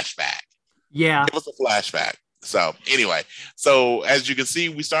a flashback. Yeah, give us a flashback. So anyway, as you can see,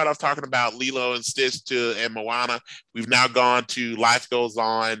 we start off talking about Lilo and Stitch and Moana. We've now gone to Life Goes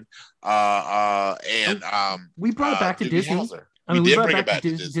On, and we brought it back to Disney. Hauser. I mean, we brought it back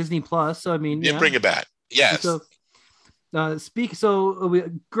to Disney Plus. So I mean, bring it back. Yes. So,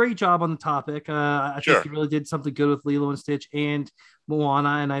 great job on the topic. I think you really did something good with Lilo and Stitch and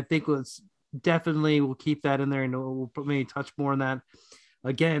Moana, and I think we'll keep that in there, and we'll maybe touch more on that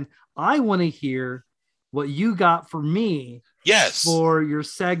again. I want to hear what you got for me. Yes. For your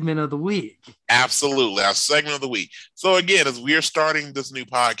segment of the week. Absolutely. Our segment of the week. So again, as we are starting this new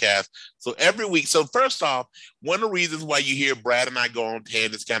podcast, so every week, so first off, one of the reasons why you hear Brad and I go on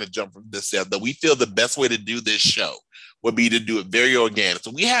tangents, kind of jump from this, that we feel the best way to do this show would be to do it very organic.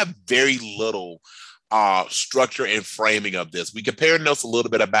 So we have very little structure and framing of this. We compare notes a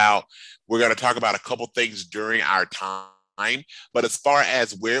little bit about, we're going to talk about a couple things during our time. But as far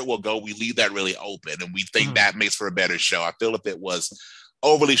as where it will go, we leave that really open, and we think that makes for a better show. I feel if it was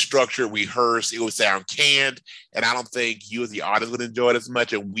overly structured, rehearsed, it would sound canned, and I don't think you as the audience would enjoy it as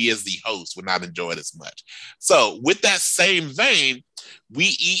much, and we as the host would not enjoy it as much. So with that same vein, we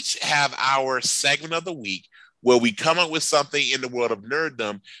each have our segment of the week where we come up with something in the world of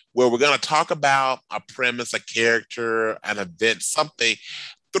nerddom where we're going to talk about a premise, a character, an event, something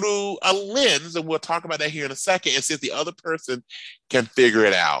through a lens, and we'll talk about that here in a second, and see if the other person can figure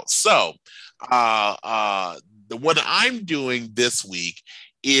it out. So the one I'm doing this week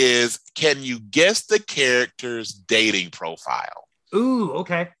is, can you guess the character's dating profile? Ooh,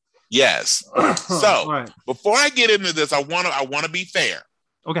 okay. Yes. So before I get into this, I want to be fair.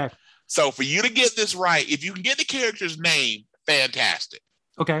 Okay. So for you to get this right, if you can get the character's name, fantastic.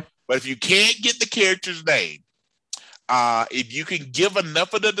 Okay. But if you can't get the character's name, if you can give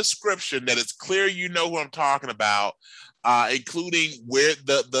enough of the description that it's clear you know who I'm talking about, including where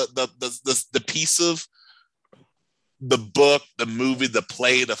the piece of the book, the movie, the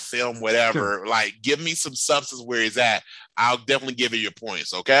play, the film, whatever, like give me some substance where he's at, I'll definitely give you your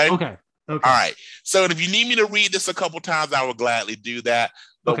points, okay? Okay. All right. So if you need me to read this a couple times, I will gladly do that.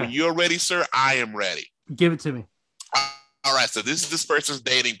 But when you're ready, sir, I am ready. Give it to me. All right. So this is this person's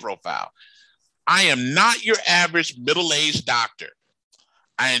dating profile. I am not your average middle-aged doctor.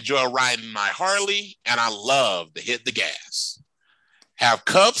 I enjoy riding my Harley, and I love to hit the gas. Have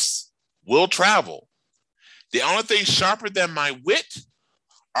cuffs, will travel. The only thing sharper than my wit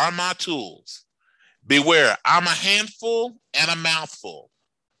are my tools. Beware, I'm a handful and a mouthful.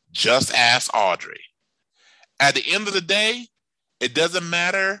 Just ask Audrey. At the end of the day, it doesn't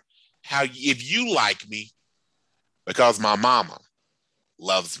matter if you like me, because my mama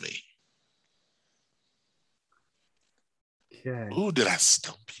loves me. Okay. Ooh, did I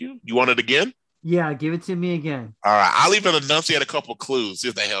stump you? You want it again? Yeah, give it to me again. All right. I'll even enunciate a couple clues, see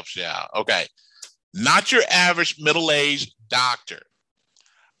if that helps you out. Okay. Not your average middle-aged doctor.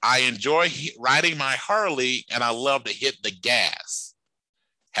 I enjoy riding my Harley, and I love to hit the gas.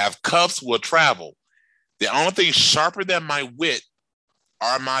 Have cuffs, will travel. The only thing sharper than my wit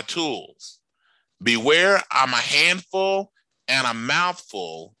are my tools. Beware, I'm a handful and a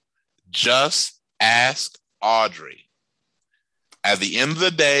mouthful. Just ask Audrey. At the end of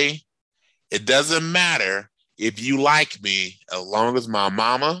the day, it doesn't matter if you like me, as long as my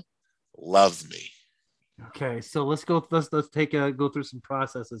mama loves me. Okay, so let's go through some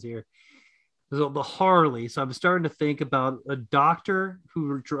processes here. So the Harley. So I'm starting to think about a doctor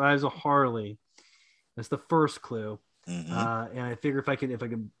who drives a Harley. That's the first clue. Mm-hmm. And I figure if I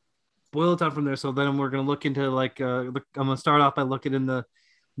can boil it down from there. So then we're going to look into I'm going to start off by looking in the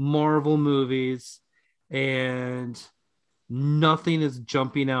Marvel movies, and nothing is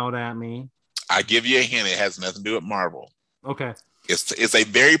jumping out at me. I give you a hint. It has nothing to do with Marvel. Okay. It's a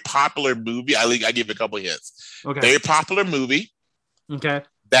very popular movie. I give you a couple of hints. Okay. Very popular movie. Okay.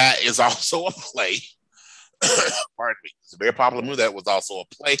 That is also a play. Pardon me. It's a very popular movie that was also a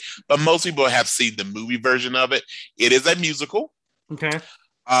play, but most people have seen the movie version of it. It is a musical. Okay.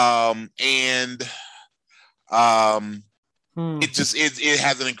 And it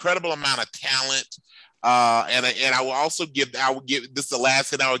has an incredible amount of talent. And I will give this is the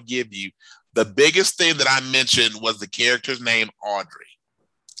last hint I will give you. The biggest thing that I mentioned was the character's name, Audrey.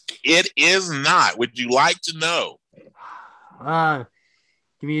 It is not. Would you like to know?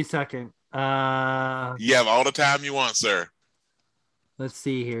 Give me a second. You have all the time you want, sir. Let's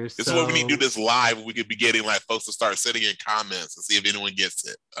see here. This is when we need to do this live. We could be getting like folks to start sitting in comments and see if anyone gets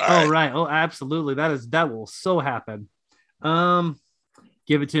it. All right. Oh, absolutely. That will so happen.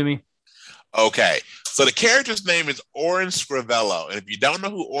 Give it to me. Okay. So the character's name is Orange Scrivello. And if you don't know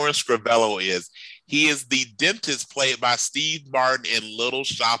who Orange Scrivello is, he is the dentist played by Steve Martin in Little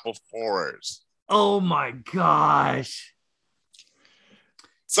Shop of Horrors. Oh my gosh.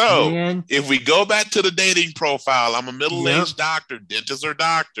 So Man. If we go back to the dating profile, I'm a middle-aged doctor. Dentists are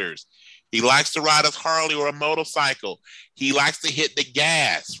doctors. He likes to ride a Harley or a motorcycle. He likes to hit the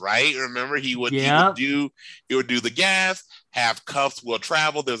gas, right? Remember, he would do the gas, have cuffs, will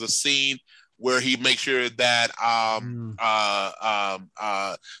travel. There's a scene where he makes sure that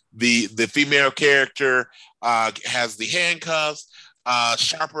the female character has the handcuffs.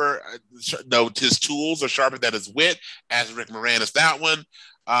 His tools are sharper than his wit, as Rick Moranis that one.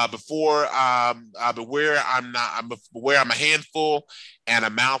 Beware I'm a handful and a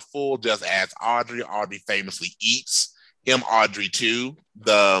mouthful, just as Audrey. Audrey famously eats him. Audrey too,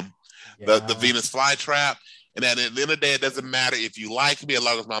 the Venus flytrap. And at the end of the day, it doesn't matter if you like me, as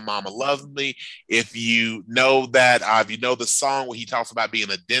long as my mama loves me. If you know that, if you know the song where he talks about being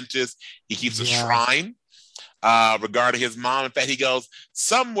a dentist, he keeps a shrine regarding his mom. In fact, he goes,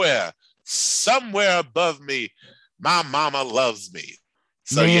 somewhere above me, my mama loves me.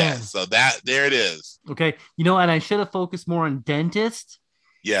 So there it is. Okay, and I should have focused more on dentist.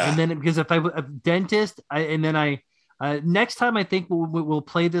 Yeah, and then because if I dentist, next time I think we'll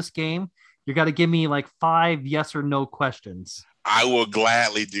play this game. You got to give me like 5 yes or no questions. I will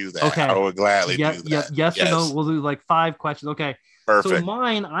gladly do that. Okay, I will gladly do that. Yes or no. We'll do like 5 questions. Okay. Perfect. So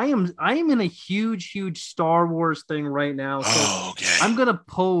mine, I am in a huge Star Wars thing right now. So I'm gonna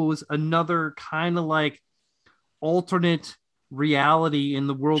pose another kind of like alternate reality in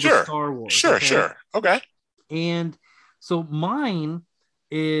the world of Star Wars. Sure. Okay. And so mine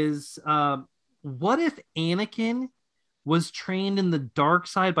is what if Anakin was trained in the dark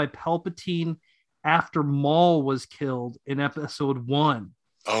side by Palpatine after Maul was killed in episode 1.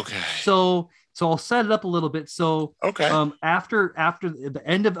 Okay. So I'll set it up a little bit. So after the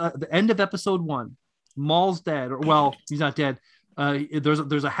end of episode 1, Maul's dead, or well, he's not dead.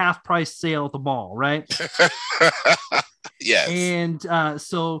 There's a half price sale at the mall, right? Yes. And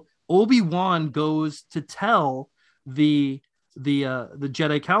so Obi-Wan goes to tell the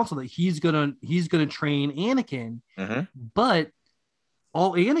Jedi Council that he's gonna train Anakin, but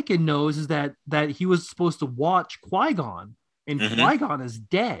all Anakin knows is that he was supposed to watch Qui-Gon, and Qui-Gon is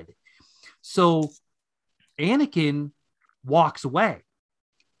dead. So Anakin walks away,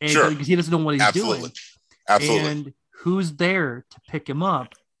 and because he doesn't know what he's doing. Absolutely. And who's there to pick him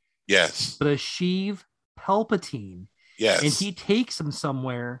up? Yes. But a Sheev Palpatine. Yes. And he takes him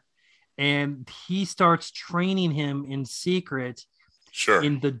somewhere. And he starts training him in secret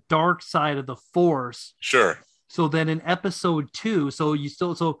in the dark side of the Force. Sure. So then in episode 2,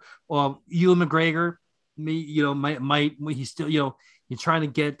 Ewan McGregor, he's still, you're trying to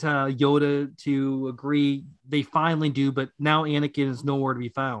get Yoda to agree. They finally do, but now Anakin is nowhere to be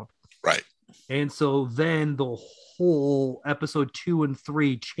found. Right. And so then the whole episode 2 and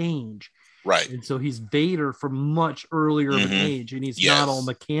 3 change. Right. And so he's Vader from much earlier of an age, and he's not all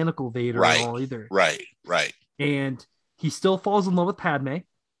mechanical Vader at all either. Right. And he still falls in love with Padme,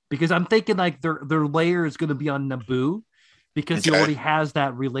 because I'm thinking like their lair is going to be on Naboo, because he already has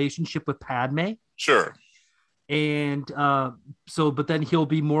that relationship with Padme. Sure. And but then he'll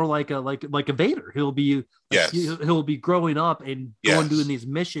be more like a Vader. He'll be he'll be growing up and going doing these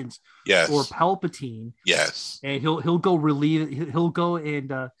missions for Palpatine. Yes. And he'll go he'll go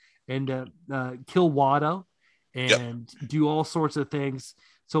and kill Watto and do all sorts of things.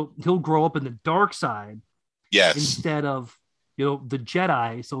 So he'll grow up in the dark side instead of the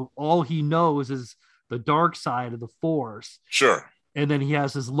Jedi. So all he knows is the dark side of the Force. Sure. And then he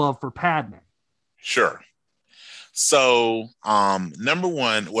has his love for Padme. Sure. So, number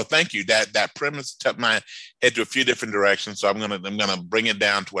one, well, thank you. That premise took my head to a few different directions. So I'm gonna bring it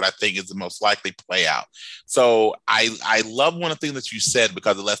down to what I think is the most likely play out. So I love one of the things that you said,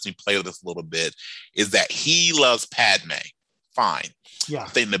 because it lets me play with this a little bit, is that he loves Padme. Fine. Yeah. I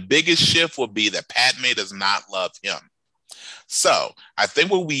think the biggest shift will be that Padme does not love him. So I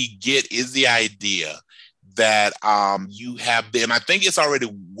think what we get is the idea that you have, and I think it's already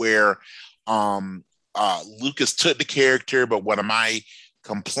where Lucas took the character, but one of my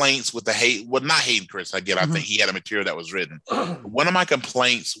complaints with not Hayden Chris, I think he had a material that was written. One of my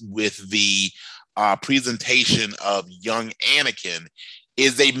complaints with the presentation of young Anakin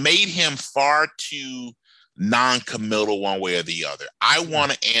is they made him far too non-committal one way or the other. I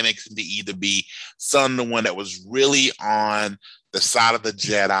wanted Anakin to either be the one that was really on the side of the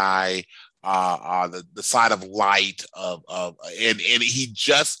Jedi, the side of light, and he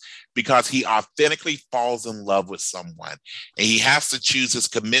just, because he authentically falls in love with someone, and he has to choose his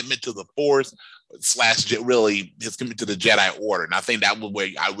commitment to the Force / really his commitment to the Jedi Order. And I think that was where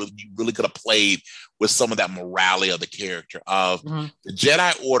you really could have played with some of that morality of the character of the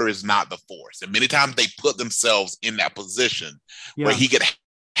Jedi Order is not the Force. And many times they put themselves in that position where he could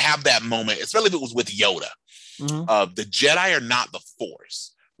have that moment, especially if it was with Yoda, of the Jedi are not the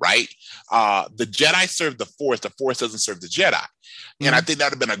Force. Right? The Jedi serve the Force doesn't serve the Jedi. And I think that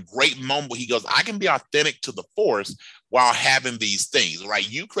would have been a great moment where he goes, I can be authentic to the Force while having these things, right?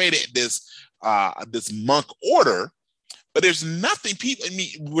 You created this monk order, but there's nothing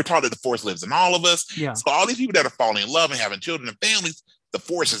we're taught that the Force lives in all of us. Yeah. So all these people that are falling in love and having children and families, the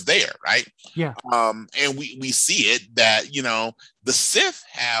Force is there, right? Yeah. And we see it that, the Sith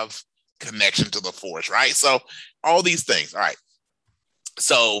have connection to the Force, right? So all these things. All right.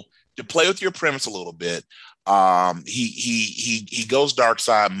 So to play with your premise a little bit, he goes dark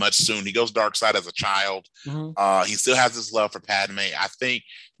side much soon. He goes dark side as a child. He still has this love for Padme. I think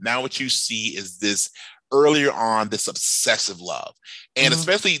now what you see is this earlier on, this obsessive love. And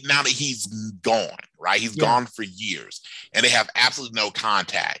especially now that he's gone, right? He's gone for years and they have absolutely no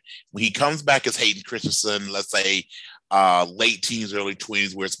contact. When he comes back as Hayden Christensen, let's say late teens, early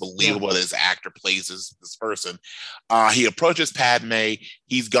 20s, where it's believable that this actor plays this person. He approaches Padme.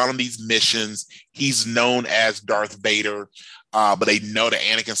 He's gone on these missions. He's known as Darth Vader, but they know that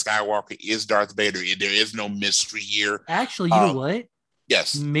Anakin Skywalker is Darth Vader. There is no mystery here. Actually, you know what?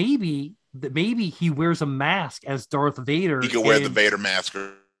 Yes. Maybe he wears a mask as Darth Vader. He could wear the Vader mask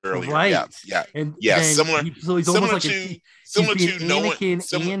earlier. Right. Yeah. And similar. So he's similar almost to like similar he's to no one,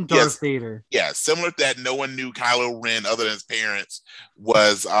 Anakin and Darth Vader. Yeah, similar to that. No one knew Kylo Ren other than his parents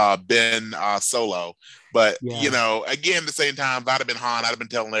was Ben Solo. But again, at the same time, if I'd have been Han, I'd have been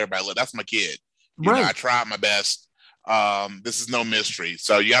telling everybody, look, that's my kid. You know, I tried my best. This is no mystery.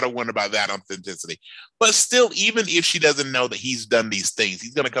 So you got to wonder about that authenticity. But still, even if she doesn't know that he's done these things,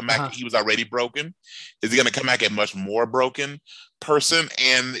 he's going to come back. He was already broken. Is he going to come back a much more broken person?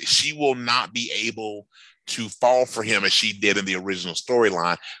 And she will not be able to fall for him as she did in the original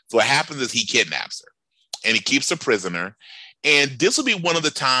storyline. So what happens is he kidnaps her and he keeps her prisoner. And this will be one of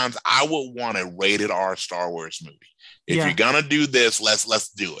the times I would want a rated R Star Wars movie. If you're going to do this, let's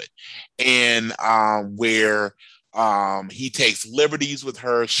do it. And where he takes liberties with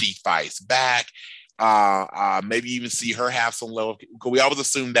her, she fights back. Maybe even see her have some level, because we always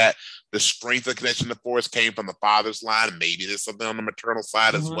assume that the strength of connection to the Force came from the father's line, and maybe there's something on the maternal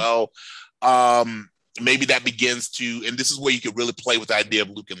side as well. Maybe that begins to, and this is where you could really play with the idea of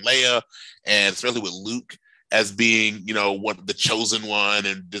Luke and Leia, and especially with Luke as being, what the chosen one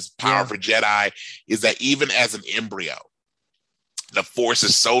and this powerful Jedi, is that even as an embryo, the Force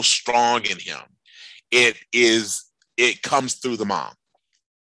is so strong in him. It comes through the mom,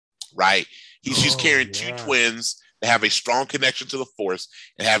 right? She's carrying two twins that have a strong connection to the Force,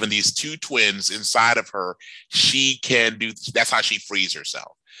 and having these two twins inside of her, she can do, that's how she frees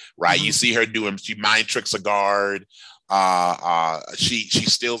herself, right? You see her she mind tricks a guard. She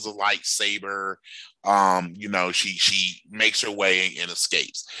steals a lightsaber. She makes her way and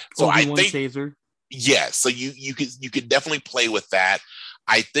escapes. So Obi-Wan I think saves her. Yes. So you could definitely play with that.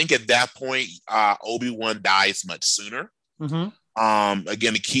 I think at that point, Obi-Wan dies much sooner.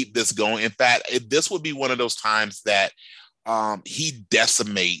 Again, to keep this going. In fact, this would be one of those times that he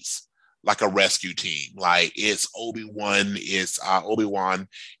decimates like a rescue team. Like it's Obi-Wan,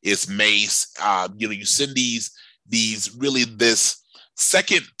 it's Mace. You send these really this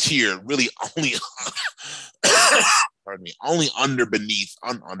second tier, really only pardon me, only beneath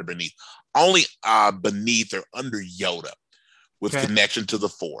or under Yoda with connection to the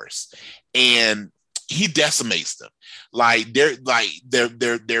Force. And he decimates them. They're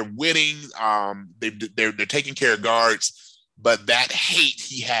winning. They're taking care of guards, but that hate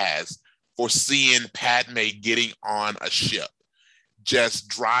he has for seeing Padme getting on a ship just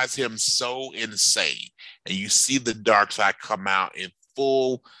drives him so insane. And you see the dark side come out in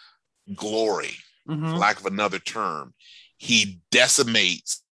full glory, for lack of another term. He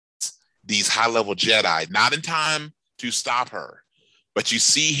decimates these high-level Jedi, not in time to stop her, but you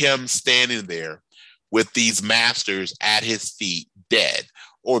see him standing there with these masters at his feet, dead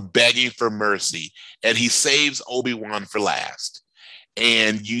or begging for mercy. And he saves Obi-Wan for last.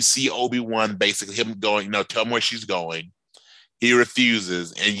 And you see Obi-Wan basically him going, tell him where she's going. He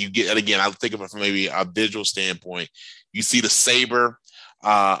refuses. And again, I think of it from maybe a visual standpoint. You see the saber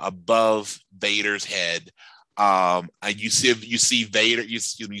above Vader's head. And you see Vader, you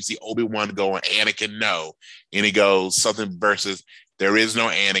see Obi-Wan going, Anakin, no. And he goes something versus, there is no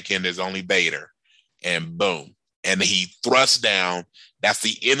Anakin, there's only Vader. And boom. And he thrusts down. That's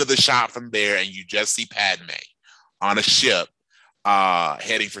the end of the shot from there. And you just see Padme on a ship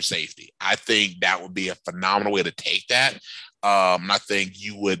heading for safety. I think that would be a phenomenal way to take that. I think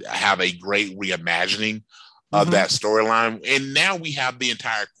you would have a great reimagining of that storyline. And now we have the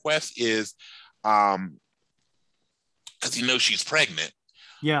entire quest is because he knows she's pregnant.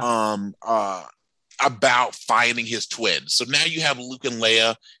 Yeah. About finding his twins. So now you have Luke and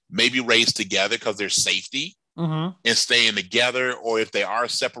Leia maybe raised together because there's safety and staying together, or if they are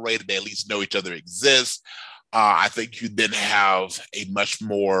separated, they at least know each other exists. I think you then have you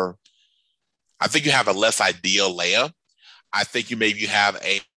have a less ideal Leia. I think you have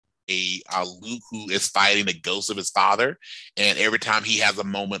a Luke who is fighting the ghost of his father, and every time he has a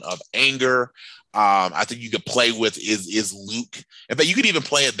moment of anger, I think you could play with is Luke. In fact, you could even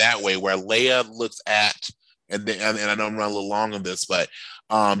play it that way, where Leia looks at, and I know I'm running a little long on this, but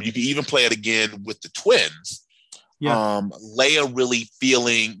you can even play it again with the twins. Yeah. Leia really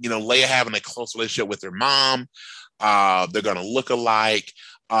feeling, Leia having a close relationship with her mom. They're going to look alike.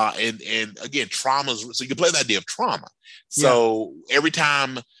 And again, traumas. So you can play the idea of trauma. So every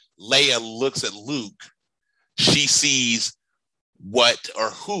time Leia looks at Luke, she sees what or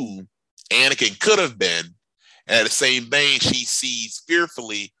who Anakin could have been. And at the same vein, she sees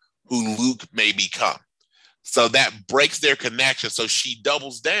fearfully who Luke may become. So that breaks their connection. So she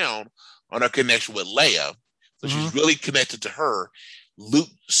doubles down on her connection with Leia. So she's really connected to her. Luke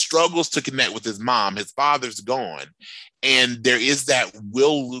struggles to connect with his mom. His father's gone. And there is that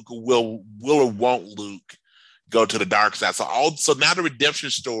will or won't Luke go to the dark side. So now the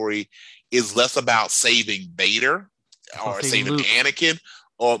redemption story is less about saving Vader or saving Luke. Anakin,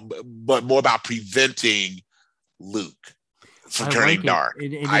 but more about preventing Luke from turning dark.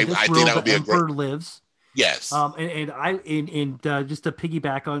 I think that would be a great lives. Yes. And just to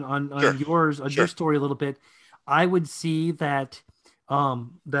piggyback on your story a little bit, I would see that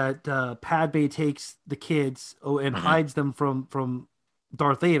Padme takes the kids and hides them from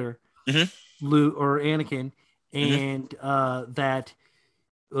Darth Vader, Luke or Anakin, and that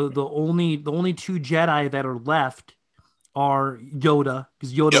the only two Jedi that are left are Yoda,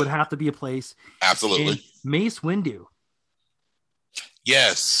 because Yoda would have to be a place. Absolutely. And Mace Windu.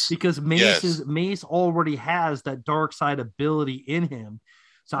 Yes. Because Mace already has that dark side ability in him.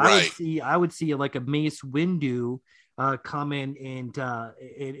 So I would see like a Mace Windu come in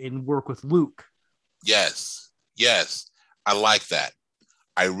and work with Luke. Yes. I like that.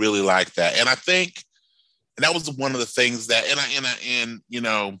 I really like that. And I think that was one of the things that,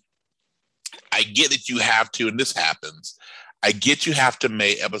 I get that you have to, and this happens. I get you have to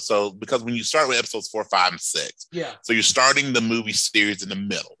make episodes, because when you start with episodes 4, 5, and 6, so you're starting the movie series in the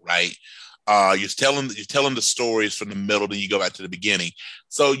middle, right? You're telling the stories from the middle, then you go back to the beginning.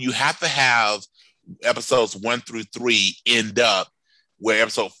 So you have to have episodes 1 through 3 end up where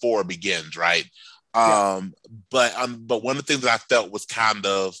episode 4 begins, right? But one of the things that I felt was kind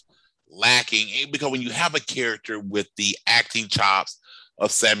of lacking, because when you have a character with the acting chops of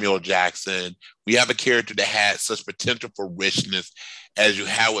Samuel Jackson, we have a character that had such potential for richness as you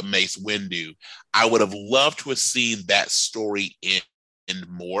have with Mace Windu. I would have loved to have seen that story end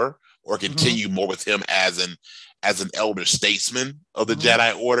more, or continue more with him as an elder statesman of the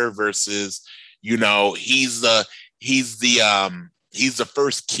Jedi Order versus, he's the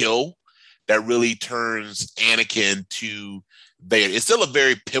first kill that really turns Anakin to Vader. It's still a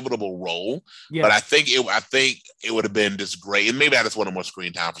very pivotal role, but I think it would have been just great. And maybe I just wanted more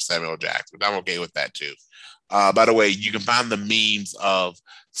screen time for Samuel Jackson. I'm okay with that too. By the way, you can find the memes of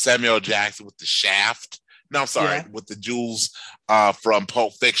Samuel Jackson with the shaft. No, I'm sorry, with the jewels from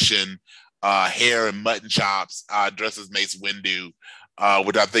Pulp Fiction, hair and mutton chops, dressed as Mace Windu,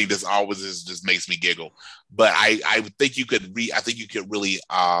 which I think this always is just makes me giggle. But I think you could really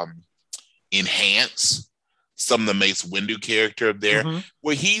enhance some of the Mace Windu character there,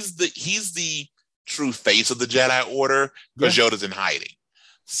 where he's the true face of the Jedi Order because Yoda's in hiding.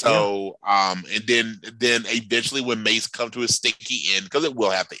 So, and then eventually when Mace comes to a sticky end, because it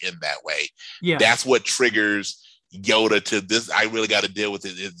will have to end that way. Yeah, that's what triggers Yoda to this. I really got to deal with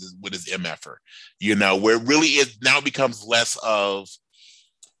it with his MFer, where it really is now it becomes less of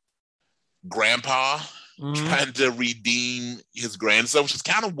Grandpa trying to redeem his grandson, which is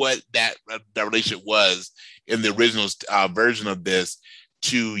kind of what that relationship was in the original version of this.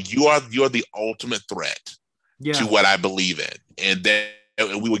 To you are the ultimate threat to what I believe in, and then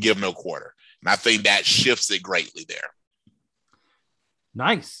we will give no quarter. And I think that shifts it greatly there.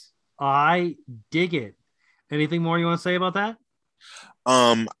 Nice. I dig it. Anything more you want to say about that?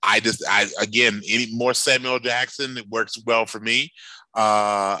 Any more Samuel Jackson, it works well for me.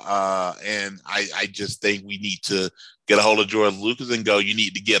 And I just think we need to get a hold of George Lucas and go, you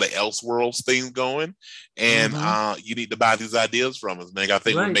need to get an Elseworlds thing going, and you need to buy these ideas from us, man. I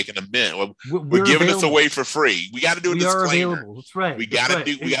think we're making a mint. We're giving this away for free. We got to do a disclaimer. That's right. We got to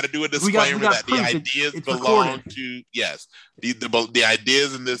do a disclaimer that the ideas belong to the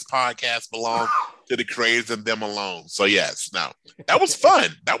ideas in this podcast belong to the creators and them alone. So that was fun.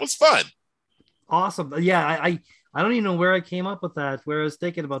 Awesome. Yeah, I don't even know where I came up with that, where I was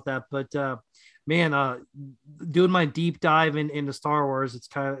thinking about that, but doing my deep dive into Star Wars, it's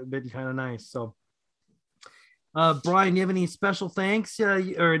been kind of nice. So, Brian, you have any special thanks, or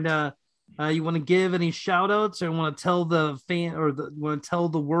you want to give any shout outs, or want to tell the fan want to tell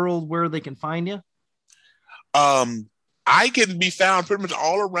the world where they can find you? I can be found pretty much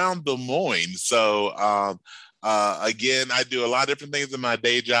all around Des Moines. So, again, I do a lot of different things in my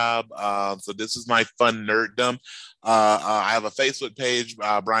day job. So this is my fun nerddom. I have a Facebook page,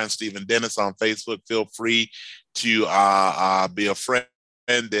 Brian Stephen Dennis on Facebook. Feel free to be a friend.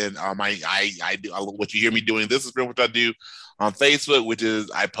 And I do what you hear me doing. This is pretty much what I do on Facebook, which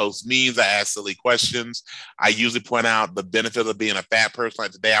is I post memes, I ask silly questions. I usually point out the benefit of being a fat person.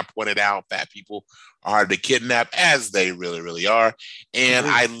 Like today, I pointed out fat people are hard to kidnap, as they really, really are. And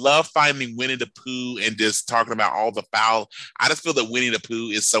I love finding Winnie the Pooh and just talking about all the foul. I just feel that Winnie the Pooh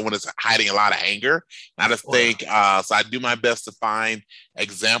is someone that's hiding a lot of anger. And I just think, so I do my best to find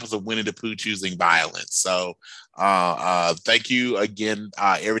examples of Winnie the Pooh choosing violence. So thank you again.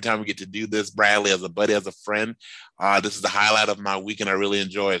 Every time we get to do this, Bradley, as a buddy, as a friend, this is the highlight of my week, and I really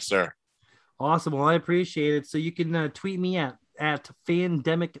enjoy it, sir. Awesome. Well, I appreciate it. So you can tweet me at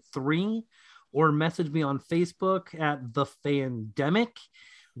Fandemic3 or message me on Facebook at The Fandemic.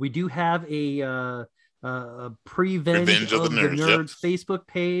 We do have a Revenge of the Nerds Facebook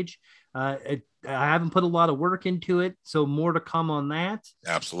page. I haven't put a lot of work into it, so more to come on that.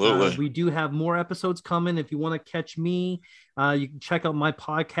 Absolutely. We do have more episodes coming. If you want to catch me, you can check out my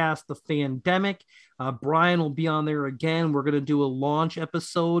podcast, The Fandemic. Brian will be on there again. We're going to do a launch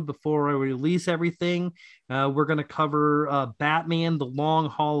episode before I release everything. We're going to cover Batman, The Long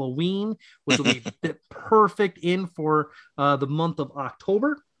Halloween, which will be perfect in for the month of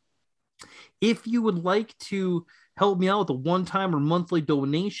October. If you would like to help me out with a one-time or monthly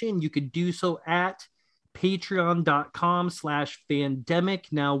donation, you could do so at patreon.com/fandemic.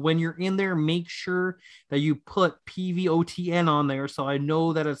 Now, when you're in there, make sure that you put PVOTN on there, so I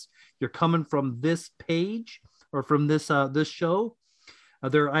know that you're coming from this page or from this show.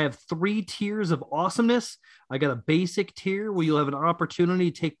 I have 3 tiers of awesomeness. I got a basic tier where you'll have an opportunity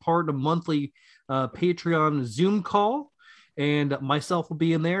to take part in a monthly Patreon Zoom call. And myself will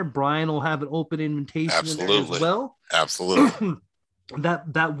be in there. Brian will have an open invitation in there as well. Absolutely.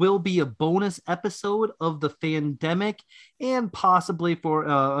 That will be a bonus episode of The Fandemic and possibly for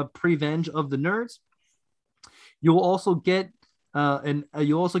a Revenge of the Nerds. You'll also get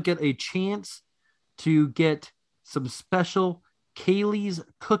a chance to get some special Kaylee's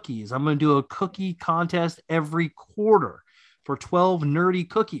cookies. I'm going to do a cookie contest every quarter for 12 nerdy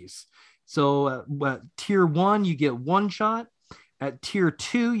cookies. So tier 1, you get 1 shot. At tier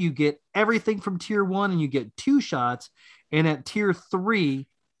 2, you get everything from tier 1 and you get 2 shots. And at tier 3,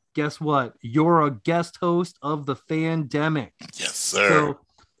 guess what? You're a guest host of The Fandemic. Yes, sir. So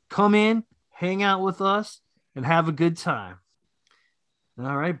come in, hang out with us, and have a good time.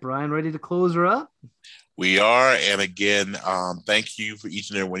 All right, Brian, ready to close her up? We are. And again, thank you for each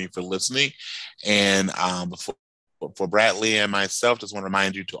and every one of you for listening. And for Bradley and myself, just want to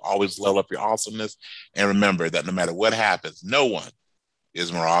remind you to always level up your awesomeness. And remember that no matter what happens, no one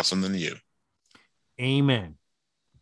is more awesome than you. Amen.